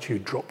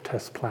altitude drop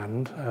tests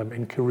planned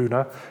in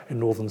Kiruna in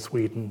northern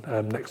Sweden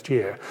next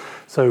year.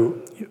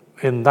 So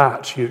in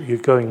that, you're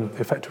going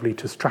effectively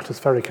to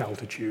stratospheric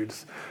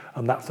altitudes,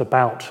 and that's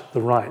about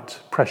the right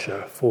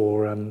pressure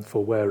for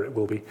where it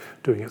will be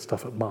doing its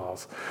stuff at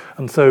Mars.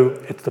 And so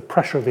it's the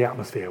pressure of the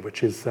atmosphere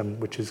which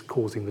is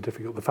causing the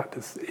difficulty. The fact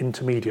it's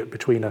intermediate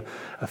between a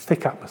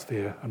thick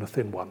atmosphere and a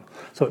thin one.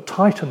 So at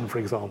Titan, for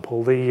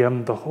example, the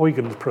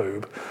Huygens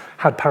probe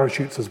had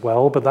parachutes as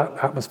well, but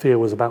that atmosphere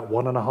was about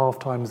 1.5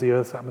 times the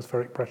Earth's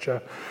atmospheric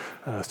pressure.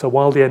 So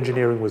while the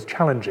engineering was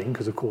challenging,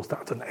 because of course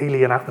that's an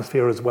alien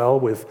atmosphere as well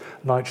with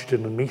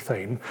nitrogen and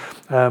methane,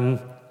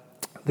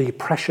 the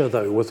pressure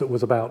though was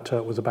about a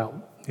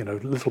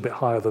little bit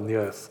higher than the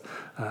Earth's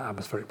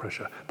atmospheric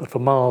pressure. But for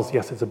Mars,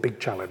 yes, it's a big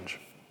challenge.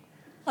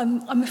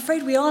 I'm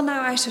afraid we are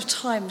now out of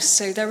time,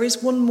 so there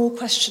is one more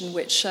question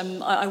which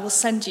I will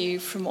send you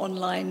from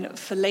online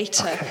for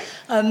later.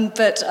 Okay.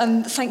 But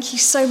thank you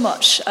so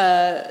much,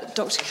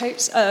 Dr.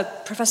 Coates,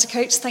 Professor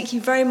Coates. Thank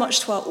you very much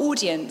to our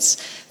audience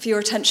for your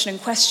attention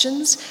and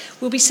questions.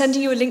 We'll be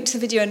sending you a link to the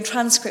video and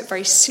transcript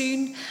very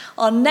soon.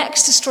 Our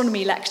next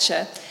astronomy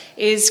lecture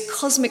is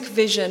Cosmic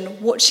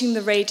Vision, Watching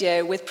the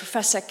Radio with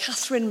Professor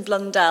Catherine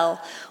Blundell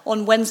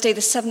on Wednesday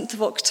the 7th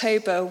of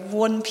October,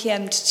 1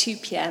 p.m. to 2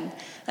 p.m.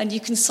 And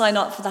you can sign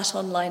up for that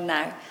online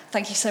now.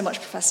 Thank you so much,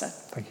 Professor.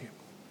 Thank you.